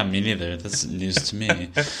 Yeah, me neither. That's news to me.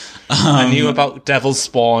 I knew about Devil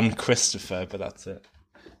Spawn Christopher, but that's it.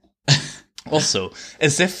 Also,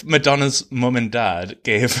 as if Madonna's mum and dad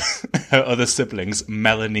gave her other siblings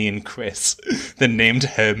Melanie and Chris, then named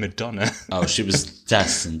her Madonna. Oh, she was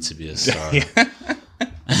destined to be a star.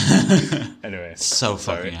 Anyway, So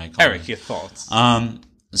fucking iconic. Eric, your thoughts?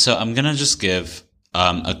 So I'm gonna just give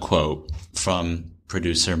a quote from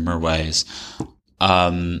producer Merways.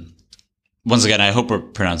 Once again, I hope we're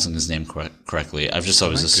pronouncing his name correctly. I've just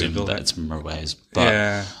always assumed Google that it. it's Merways, but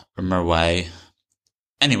Yeah. or Merway.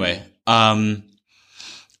 Anyway, I'm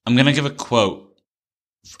gonna give a quote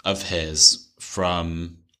of his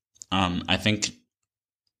from I think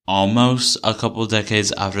almost a couple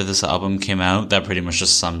decades after this album came out. That pretty much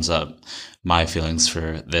just sums up my feelings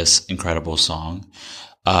for this incredible song.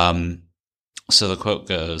 So the quote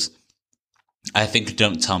goes, "I think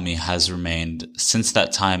Don't Tell Me has remained since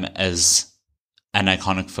that time as an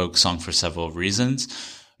iconic folk song for several reasons.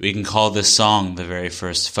 We can call this song the very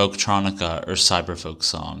first folktronica or cyberfolk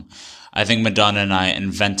song. I think Madonna and I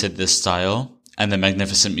invented this style, and the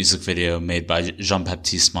magnificent music video made by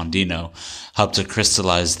Jean-Baptiste Mondino helped to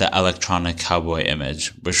crystallize the electronic cowboy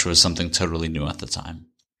image, which was something totally new at the time."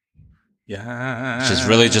 Yeah. She's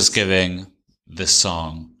really just giving this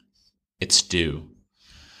song its due.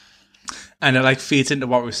 And it like feeds into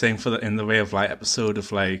what we were saying in the Way of Light episode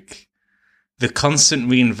of like the constant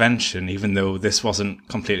reinvention, even though this wasn't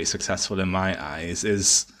completely successful in my eyes,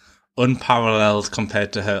 is unparalleled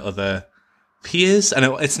compared to her other peers. And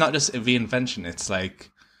it's not just a reinvention, it's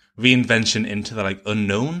like reinvention into the like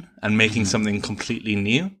unknown and making something completely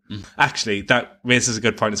new. Actually, that raises a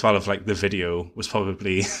good point as well of like the video was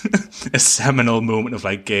probably a seminal moment of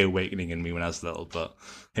like gay awakening in me when I was little, but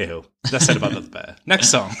hey ho, that's said about that better. Next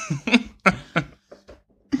song.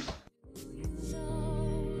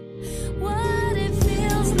 What it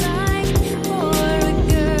feels like for a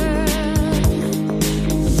girl.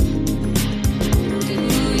 Do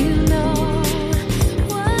you know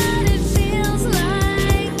what it feels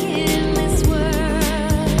like in this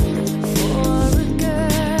world for a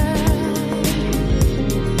girl?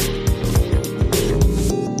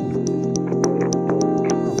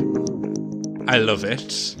 I love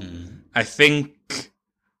it. I think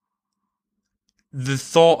the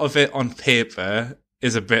thought of it on paper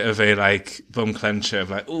is a bit of a like bum clencher of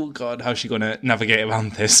like, oh god, how's she going to navigate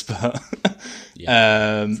around this? But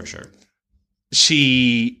for sure.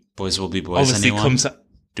 She Boys will be boys. obviously Anyone? comes.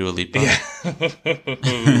 Dua Lipa. Yeah.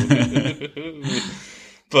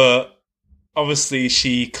 But obviously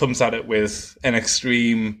she comes at it with an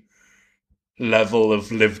extreme level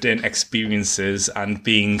of lived in experiences and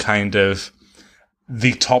being kind of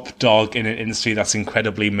the top dog in an industry that's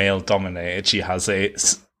incredibly male dominated. She has a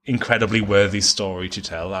incredibly worthy story to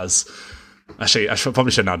tell. As actually,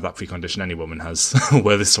 probably shouldn't add that precondition. Any woman has a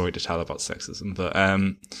worthy story to tell about sexism. But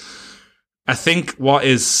I think what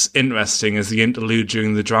is interesting is the interlude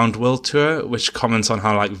during the Drowned World tour, which comments on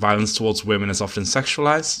how like violence towards women is often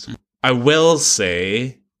sexualized. I will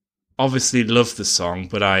say, obviously love the song,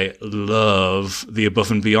 but I love the Above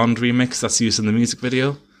and Beyond remix that's used in the music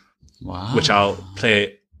video. Wow. Which I'll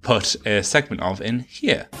put a segment of in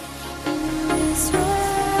here.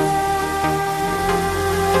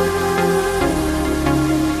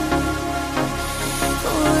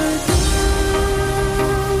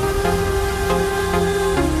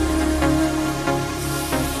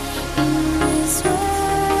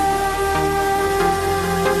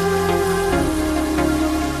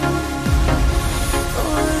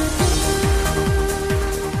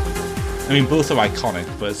 I mean, both are iconic,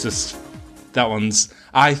 but it's just that one's.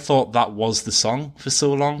 I thought that was the song for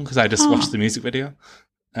so long because I just watched the music video.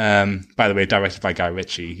 By the way, directed by Guy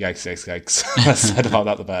Ritchie. Yikes, yikes, yikes. Less said about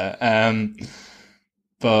that, the better.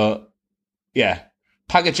 But yeah,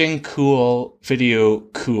 packaging cool, video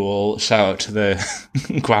cool. Shout out to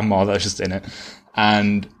the grandma that was just in it,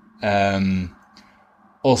 and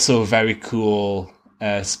also very cool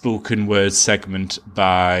spoken word segment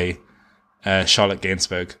by Charlotte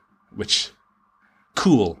Gainsbourg. Which,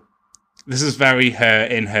 cool. This is very her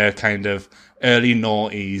in her kind of early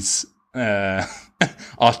noughties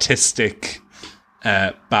artistic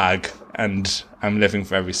bag, and I'm living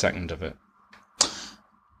for every second of it.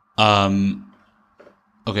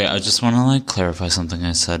 Okay, I just want to like clarify something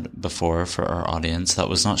I said before for our audience. That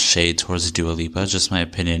was not shade towards Dua Lipa, just my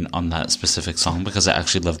opinion on that specific song because I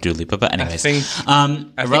actually love Dua Lipa. But anyways, I think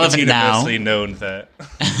irrelevant it's now. universally known that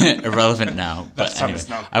Irrelevant now. But That's anyway,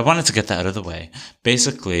 now. I wanted to get that out of the way.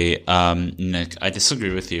 Basically, Nick, I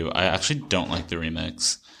disagree with you. I actually don't like the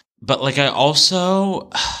remix, but like I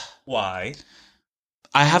also why?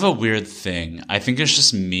 I have a weird thing. I think it's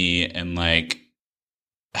just me and like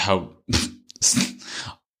how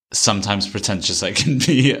sometimes pretentious I can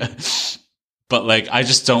be. But like I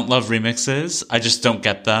just don't love remixes. I just don't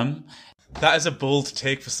get them. That is a bold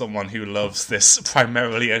take for someone who loves this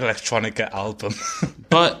primarily electronica album.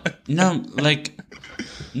 But no, like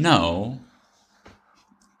no.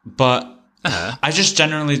 But I just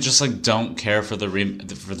generally just like don't care for a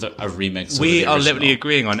remix. We of the are original. literally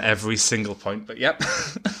agreeing on every single point, but yep.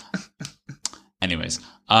 Anyways,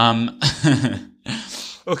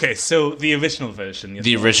 Okay, so the original version.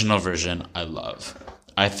 the original version I love.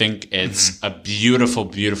 I think it's a beautiful,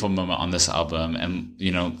 beautiful moment on this album, and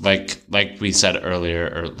you know, like we said earlier,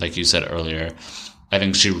 or like you said earlier, I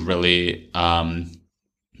think she really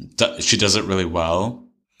she does it really well.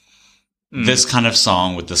 This kind of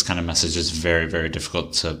song with this kind of message is very, very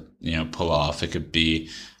difficult to pull off. It could be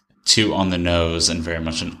too on the nose and very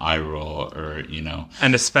much an eye roll, or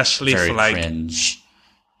and especially very for like cringe.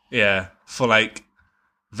 Yeah, for like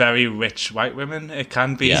very rich white women, it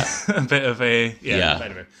can be Yeah. a bit of a Yeah.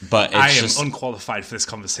 Anyway, But it's I am just unqualified for this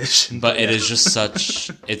conversation. But it is just such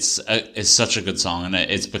it's such a good song, and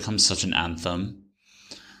it's become such an anthem.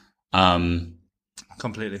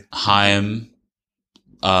 Completely. Haim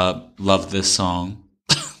loved this song.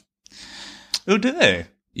 Oh, did they?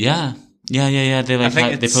 Yeah. They I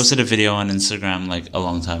think they it's- posted a video on Instagram like a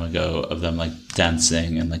long time ago of them like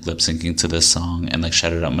dancing and like lip syncing to this song and like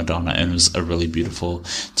shouted out Madonna, and it was a really beautiful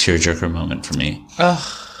tearjerker moment for me.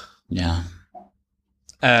 Ugh. Yeah.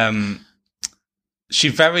 She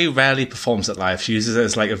very rarely performs it live. She uses it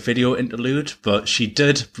as like a video interlude, but she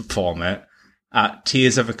did perform it at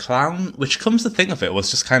Tears of a Clown, which, comes to think of it, was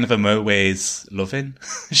just kind of a Merways Lovin'.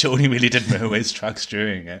 She only really did Merways tracks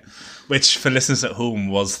during it, which for listeners at home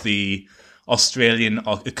was the Australian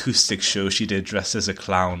acoustic show she did dressed as a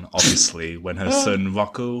clown, obviously, when her son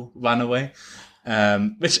Rocco ran away.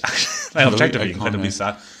 Which like, objectively incredibly iconic.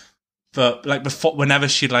 sad. But like before, whenever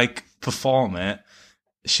she'd like perform it,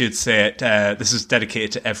 she'd say it, this is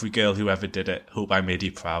dedicated to every girl who ever did it. Hope I made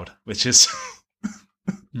you proud, which is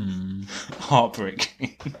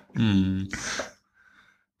heartbreaking.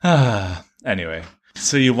 Anyway,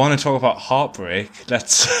 so you want to talk about heartbreak?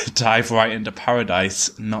 Let's dive right into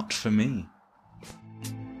Paradise, Not For Me.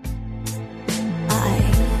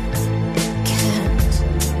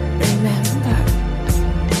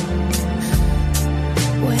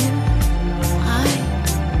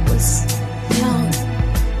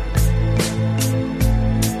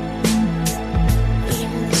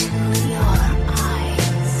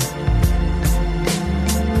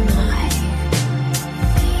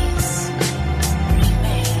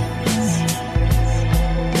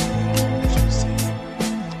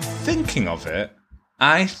 thinking of it,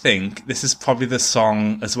 I think this is probably the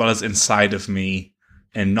song, as well as Inside of Me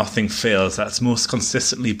and Nothing Fails, that's most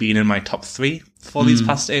consistently been in my top 3 for these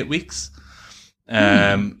past 8 weeks.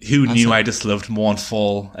 Who knew I just loved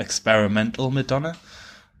mournful, experimental Madonna?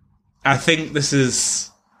 I think this is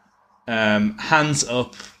hands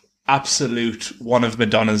up, absolute one of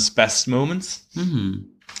Madonna's best moments. And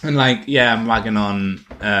I'm ragging on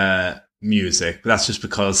music, but that's just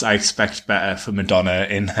because I expect better for Madonna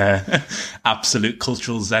in her absolute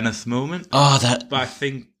cultural zenith moment. But I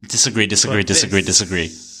think disagree.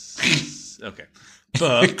 Okay,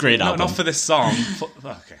 but Great album. not for this song.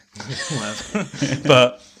 Okay,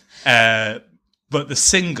 but the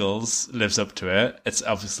singles lives up to it. It's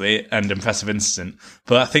obviously an impressive instant.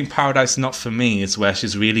 But I think Paradise Not For Me is where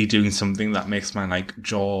she's really doing something that makes my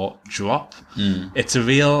jaw drop. It's a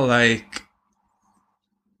real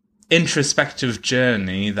introspective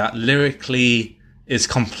journey that lyrically is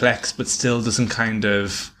complex, but still doesn't kind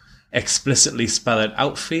of explicitly spell it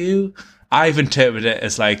out for you. I've interpreted it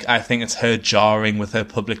as I think it's her jarring with her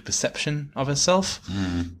public perception of herself.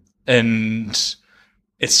 And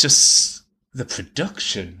it's just, the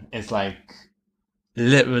production is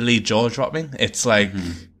literally jaw-dropping. It's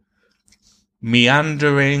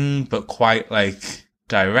meandering, but quite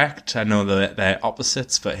direct. I know that they're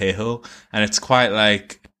opposites, but hey-ho. And it's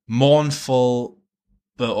quite mournful,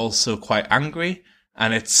 but also quite angry.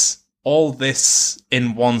 And it's all this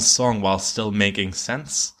in one song while still making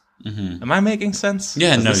sense. Am I making sense?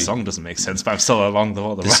 Yeah, no. The song doesn't make sense, but I'm still along the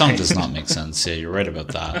ride. The song does not make sense. Yeah, you're right about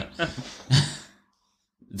that.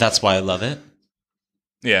 That's why I love it.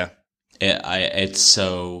 Yeah. It's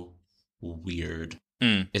so weird.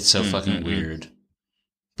 It's so fucking weird.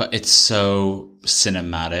 But it's so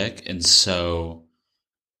cinematic and so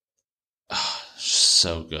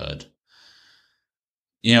good.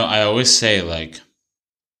 I always say,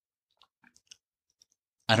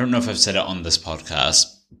 I don't know if I've said it on this podcast,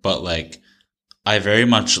 but I very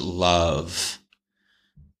much love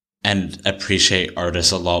and appreciate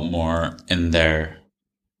artists a lot more in their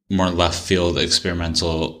more left field,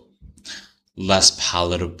 experimental, less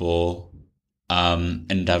palatable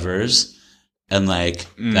endeavors. And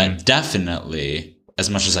that definitely, as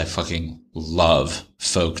much as I fucking love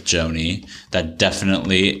folk Joni, that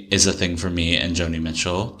definitely is a thing for me and Joni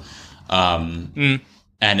Mitchell. And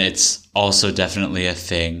it's also definitely a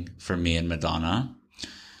thing for me and Madonna.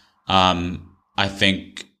 I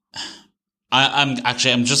think I'm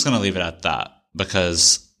just going to leave it at that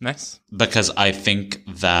because I think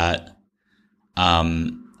that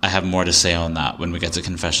I have more to say on that when we get to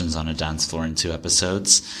Confessions on a Dance Floor in 2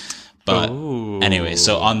 episodes. But anyway,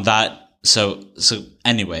 so on that, so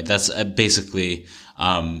anyway, that's basically,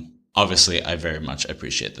 obviously I very much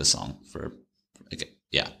appreciate this song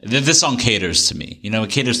this song caters to me, it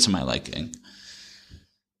caters to my liking.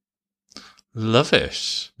 Love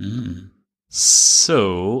it.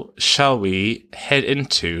 So, shall we head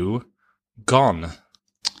into Gone?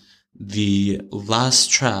 The last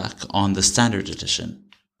track on the standard edition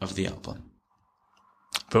of the album.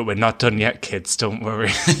 But we're not done yet, kids, don't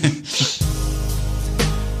worry.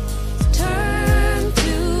 Turn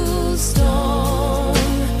to stone,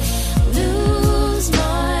 lose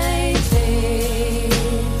my faith.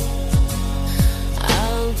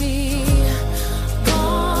 I'll be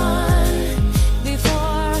gone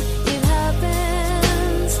before it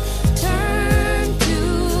happens. Turn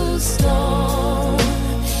to stone,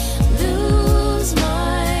 lose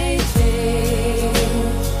my faith.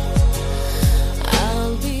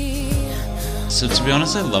 I'll be. So to be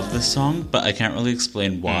honest, I love this song, but I can't really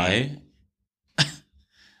explain why.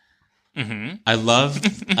 I love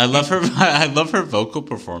her vocal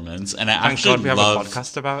performance, and I Thank actually God we have love. a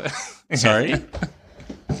podcast about it. Sorry.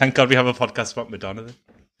 Thank God we have a podcast about Madonna then.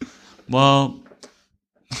 Well,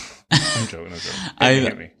 I'm joking.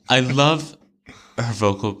 Hit me. I love her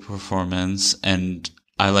vocal performance, and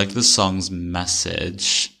I like the song's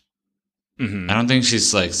message. I don't think she's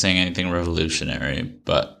saying anything revolutionary,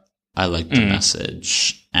 but I like the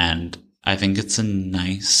message, and I think it's a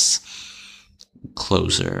nice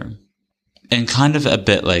closer. And kind of a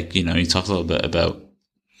bit you talked a little bit about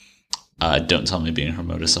Don't Tell Me being her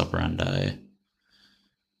modus operandi.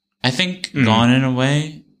 I think Gone in a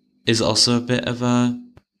way is also a bit of a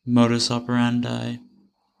modus operandi.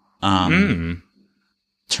 Turn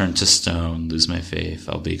to stone, lose my faith,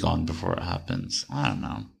 I'll be gone before it happens. I don't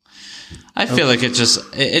know. I feel like it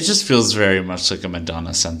just feels very much like a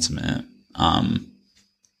Madonna sentiment.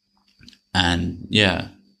 And yeah,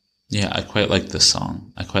 I quite like this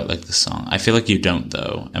song. I feel like you don't,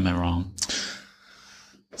 though. Am I wrong?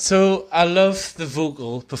 So I love the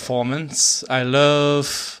vocal performance. I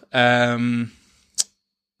love the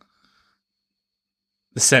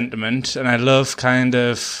sentiment, and I love kind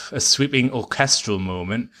of a sweeping orchestral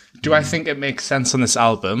moment. Do I think it makes sense on this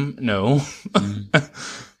album? No.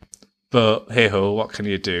 But hey ho, what can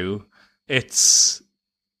you do? It's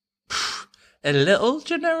a little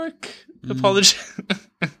generic apology.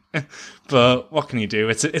 But what can you do?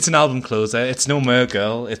 It's an album closer. It's no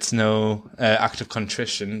Murgirl. It's no act of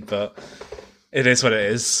contrition, but it is what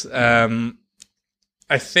it is.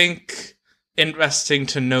 I think interesting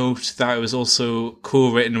to note that it was also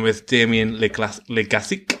co-written with Damien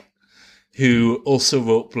Legasic, who also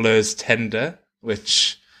wrote Blur's Tender,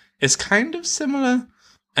 which is kind of similar,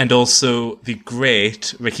 and also the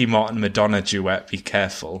great Ricky Martin Madonna duet Be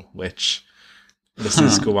Careful, which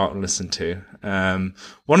listeners go out and listen to.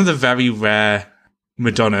 One of the very rare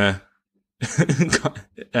Madonna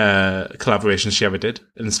collaborations she ever did,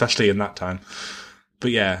 and especially in that time.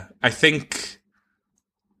 But yeah, I think...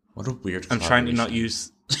 What a weird I'm trying to not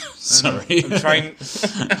use... Sorry. I'm trying...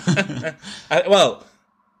 well,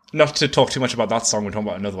 not to talk too much about that song, we're talking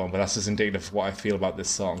about another one, but that's just indicative of what I feel about this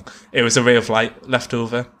song. It was a Ray of Light left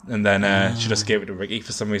over, and then she just gave it to Ricky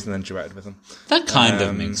for some reason, and then duetted with him. That kind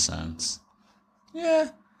of makes sense. Yeah.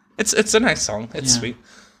 It's a nice song. It's sweet.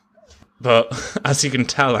 But as you can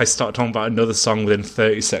tell, I start talking about another song within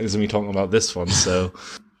 30 seconds of me talking about this one, so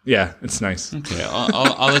yeah, it's nice. Okay,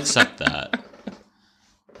 I'll accept that.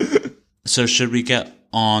 So should we get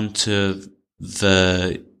on to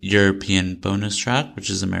the European bonus track, which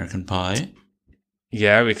is American Pie?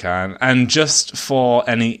 Yeah, we can. And just for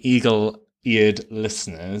any eagle-eared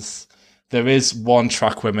listeners, there is one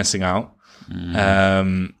track we're missing out.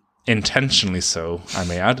 Intentionally so, I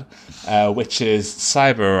may add, which is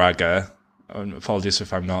Cyber-Raga. Apologies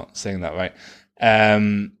if I'm not saying that right.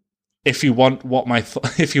 If you want what my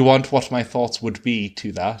thoughts would be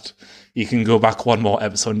to that, you can go back one more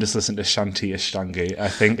episode and just listen to Shanti Ishtangi. I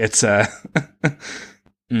think it's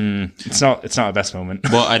it's not our best moment.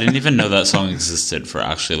 Well, I didn't even know that song existed for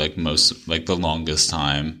actually the longest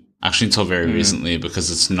time. Actually, until very recently,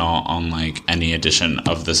 because it's not on any edition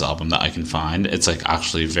of this album that I can find. It's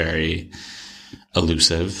actually very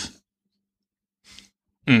elusive.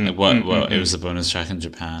 It was a bonus track in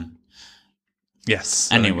Japan.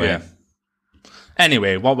 Yes. Anyway.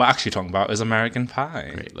 Anyway, what we're actually talking about is American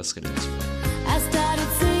Pie. Great, let's get into it. I started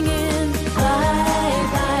singing, bye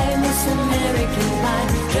bye, Miss American Pie.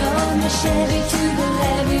 Drove my Chevy to the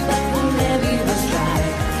levee, but the levee was dry.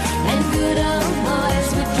 And good old boys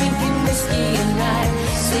were drinking whiskey and rye,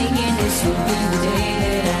 singing, this will be the day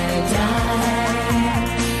that I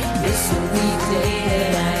die. This will be the day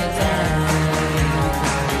that I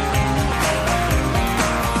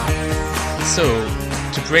die. So,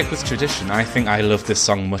 to break with tradition, I think I love this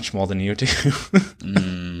song much more than you do.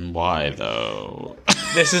 Why, though?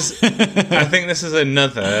 I think this is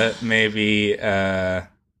another, maybe,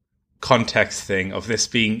 context thing of this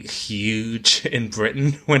being huge in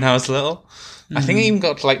Britain when I was little. I think it even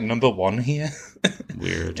got to, number one here.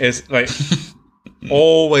 Weird. It's,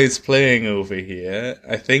 always playing over here.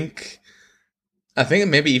 I think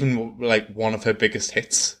maybe even, one of her biggest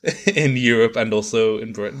hits in Europe and also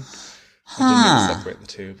in Britain. I didn't really separate the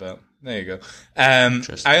two, but there you go.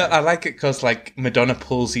 I like it because Madonna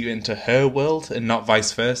pulls you into her world and not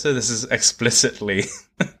vice versa. This is explicitly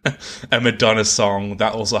a Madonna song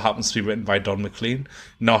that also happens to be written by Don McLean,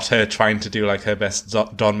 not her trying to do her best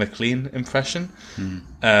Don McLean impression.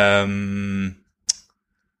 I mean,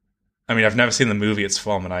 I've never seen the movie it's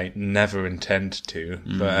from, and I never intend to.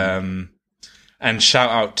 But and shout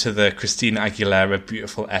out to the Christina Aguilera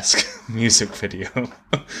Beautiful-esque music video,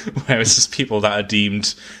 where it's just people that are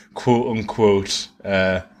deemed quote-unquote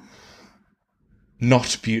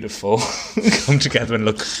not beautiful come together and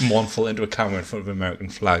look mournful into a camera in front of an American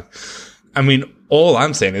flag. I mean, all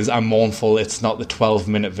I'm saying is I'm mournful it's not the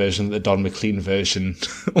 12-minute version that the Don McLean version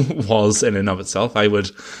was in and of itself. I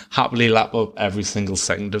would happily lap up every single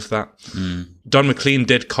second of that. Don McLean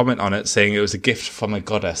did comment on it, saying it was a gift from a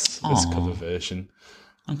goddess, this cover version.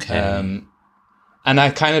 Okay. And I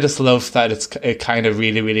kind of just love that it kind of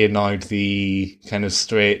really, really annoyed the kind of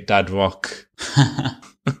straight dad rock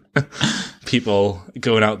people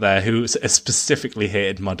going out there who specifically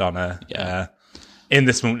hated Madonna. Yeah. In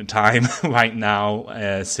this moment in time, right now,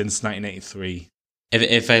 since 1983.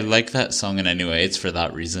 If I like that song in any way, it's for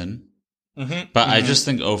that reason. But I just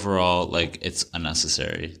think overall, it's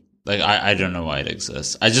unnecessary. I don't know why it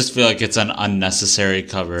exists. I just feel like it's an unnecessary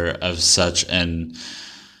cover of such an,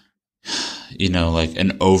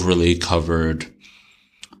 an overly covered,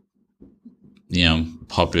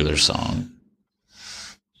 popular song.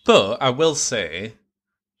 But I will say,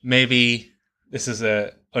 maybe this is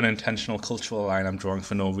a unintentional cultural line I'm drawing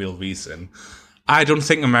for no real reason. I don't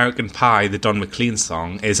think American Pie, the Don McLean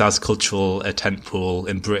song, is as cultural a tentpole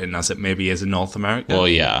in Britain as it maybe is in North America. Well,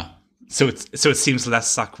 yeah. So it seems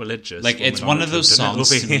less sacrilegious. Like, it's one of those songs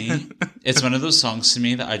to me. It's one of those songs to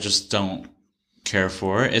me that I just don't care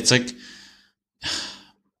for. It's like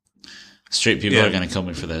straight people are going to kill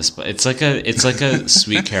me for this, but it's like a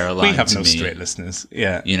Sweet Caroline. We have to no me. straight listeners.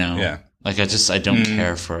 Yeah, You know, Yeah. like I don't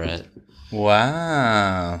care for it.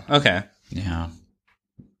 Wow. Okay. Yeah,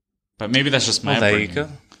 but maybe that's just my. Well, there you upbringing.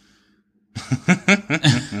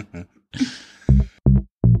 go.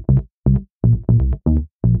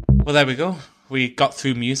 Well, there we go. We got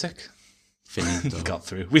through music. Finito. Got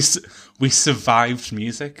through. We survived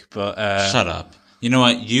music, but Shut up. You know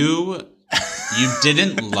what? You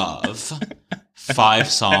didn't love 5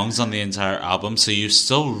 songs on the entire album, so you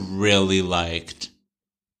still really liked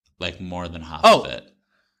like more than half of it.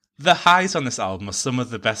 the highs on this album are some of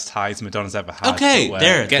the best highs Madonna's ever had. Okay, but,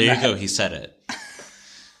 there you go. He said it.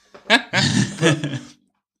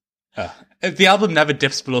 The album never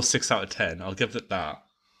dips below 6 out of 10. I'll give it that.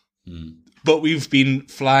 But we've been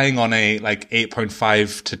flying on a like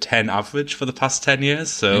 8.5 to 10 average for the past 10 years,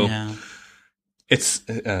 so it's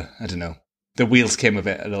I don't know. The wheels came a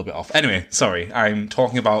little bit off. Anyway, sorry. I'm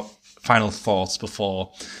talking about final thoughts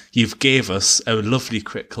before you've gave us a lovely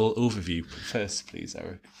critical overview. First, please,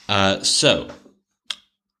 Eric. So,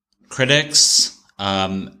 critics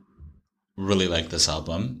really like this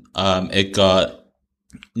album. It got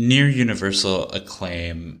near universal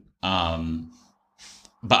acclaim,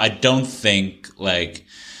 but I don't think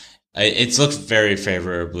it's looked very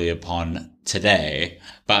favorably upon today.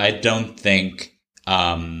 But I don't think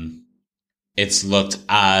it's looked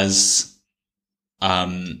as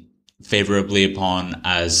favorably upon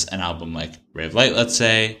as an album like Ray of Light, let's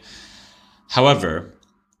say. However,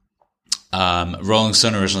 Rolling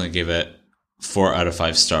Stone originally gave it 4 out of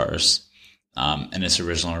 5 stars in its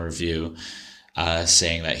original review,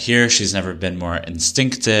 saying that here she's never been more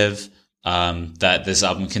instinctive, that this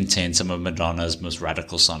album contains some of Madonna's most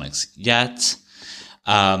radical sonics yet.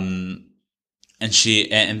 And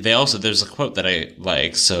they also, there's a quote that I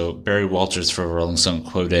like. So Barry Walters for Rolling Stone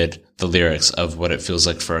quoted the lyrics of What It Feels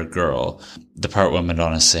Like for a Girl. The part where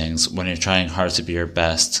Madonna sings, "When you're trying hard to be your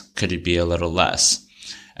best, could you be a little less?"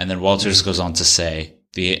 And then Walters goes on to say,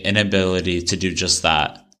 "The inability to do just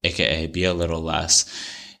that, aka be a little less,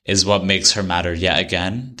 is what makes her matter yet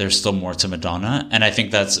again. There's still more to Madonna." And I think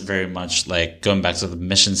that's very much like going back to the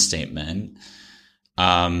mission statement,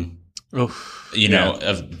 of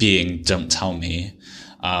being "Don't Tell Me."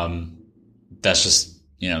 That's just,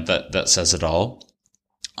 that says it all.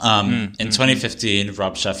 In 2015,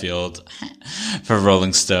 Rob Sheffield for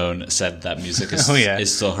Rolling Stone said that music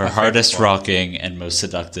is still her hardest rocking and most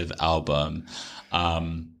seductive album.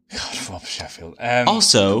 God, Rob Sheffield.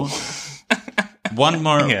 Also, one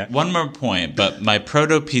more point, but my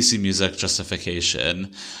proto PC music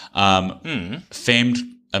justification, famed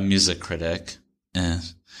music critic,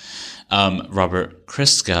 Robert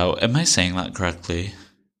Christgau. Am I saying that correctly?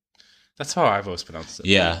 That's how I've always pronounced it.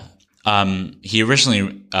 Yeah. He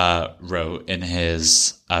originally wrote in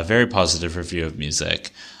his very positive review of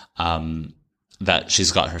music that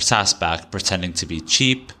she's got her sass back, pretending to be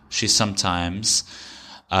cheap. She sometimes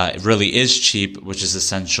really is cheap, which is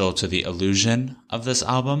essential to the illusion of this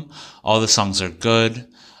album. All the songs are good.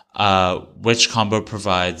 Which combo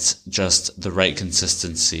provides just the right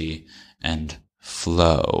consistency and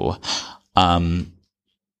flow.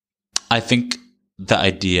 I think the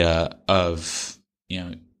idea of,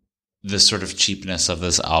 the sort of cheapness of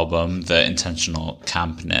this album, the intentional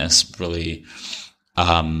campness, really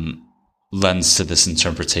lends to this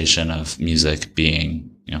interpretation of music being,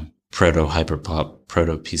 proto hyperpop,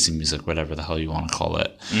 proto PC music, whatever the hell you want to call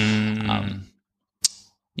it.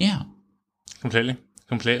 Yeah. Completely.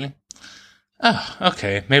 Oh,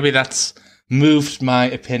 okay. Maybe that's moved my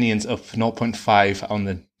opinions up 0.5 on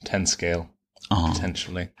the 10 scale,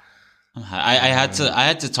 potentially. I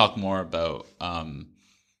had to talk more about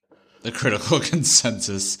the critical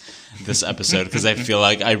consensus this episode, because I feel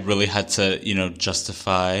like I really had to,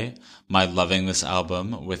 justify my loving this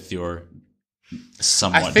album with your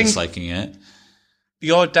somewhat disliking it.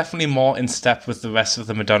 You're definitely more in step with the rest of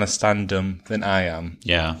the Madonna standum than I am.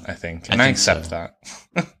 Yeah. I think. And I accept so.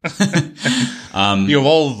 that. You're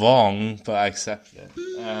all wrong, but I accept it.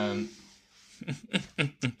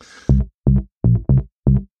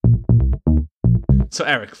 So,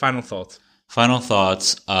 Eric, final thoughts. Final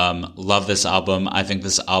thoughts. Love this album. I think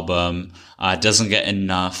this album doesn't get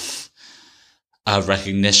enough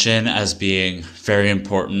recognition as being very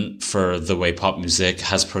important for the way pop music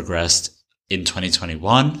has progressed in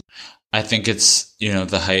 2021. I think it's,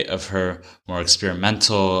 the height of her more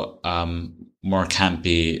experimental, more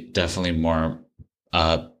campy, definitely more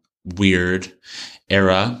weird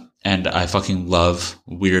era. And I fucking love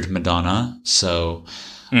weird Madonna. So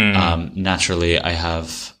naturally, I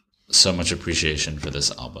have so much appreciation for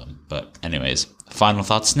this album. But anyways, final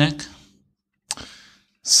thoughts, Nick?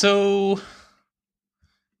 So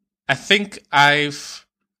I think I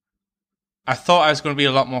thought I was going to be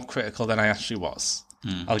a lot more critical than I actually was.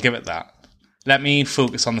 I'll give it that. Let me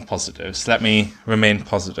focus on the positives. Let me remain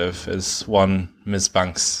positive, as one Ms.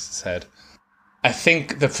 Banks said. I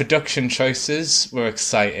think the production choices were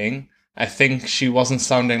exciting. I think she wasn't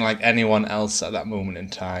sounding like anyone else at that moment in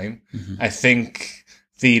time. I think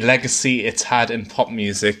the legacy it's had in pop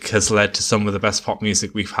music has led to some of the best pop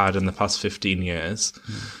music we've had in the past 15 years.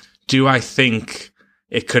 Do I think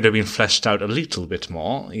it could have been fleshed out a little bit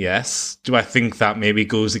more? Yes. Do I think that maybe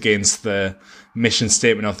goes against the mission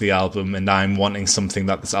statement of the album and I'm wanting something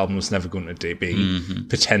that this album was never going to be?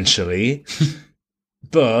 Potentially.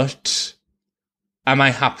 But am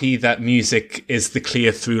I happy that music is the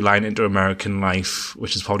clear through line into American life,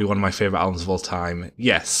 which is probably one of my favourite albums of all time?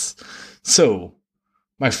 Yes. So,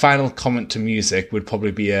 my final comment to music would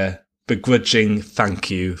probably be a begrudging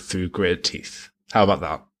thank you through gritted teeth. How about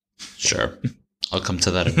that? Sure. I'll come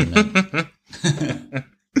to that agreement.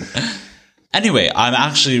 Anyway, I'm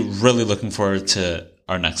actually really looking forward to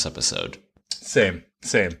our next episode. Same.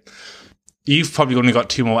 You've probably only got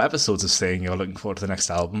 2 more episodes of saying you're looking forward to the next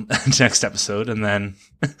album, next episode, and then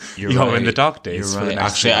you're in the dark days. You're right.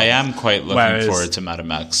 Actually, I am quite looking forward to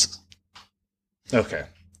Madame X. Okay.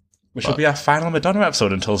 Which will be our final Madonna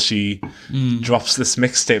episode until she drops this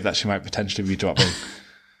mixtape that she might potentially be dropping.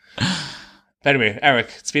 Anyway,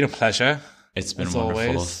 Eric, it's been a pleasure. It's been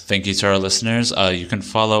wonderful. Always. Thank you to our listeners. You can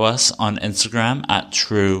follow us on Instagram at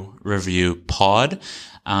True Review Pod.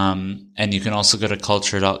 And you can also go to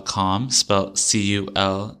culture.com, spelled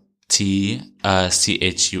CULTCHUR.com,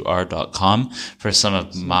 for some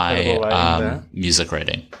of my music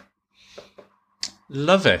writing.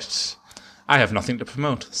 Love it. I have nothing to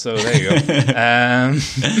promote, so there you go.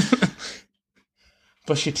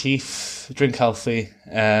 Brush your teeth, drink healthy,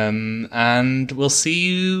 and we'll see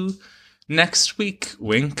you next week.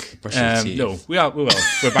 Wink. Brush your teeth. No, we will.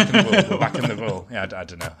 We're back in the role. Yeah, I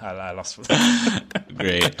don't know. I lost.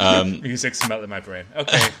 Great. Music's melted my brain.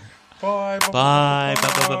 Okay. Bye. Bye.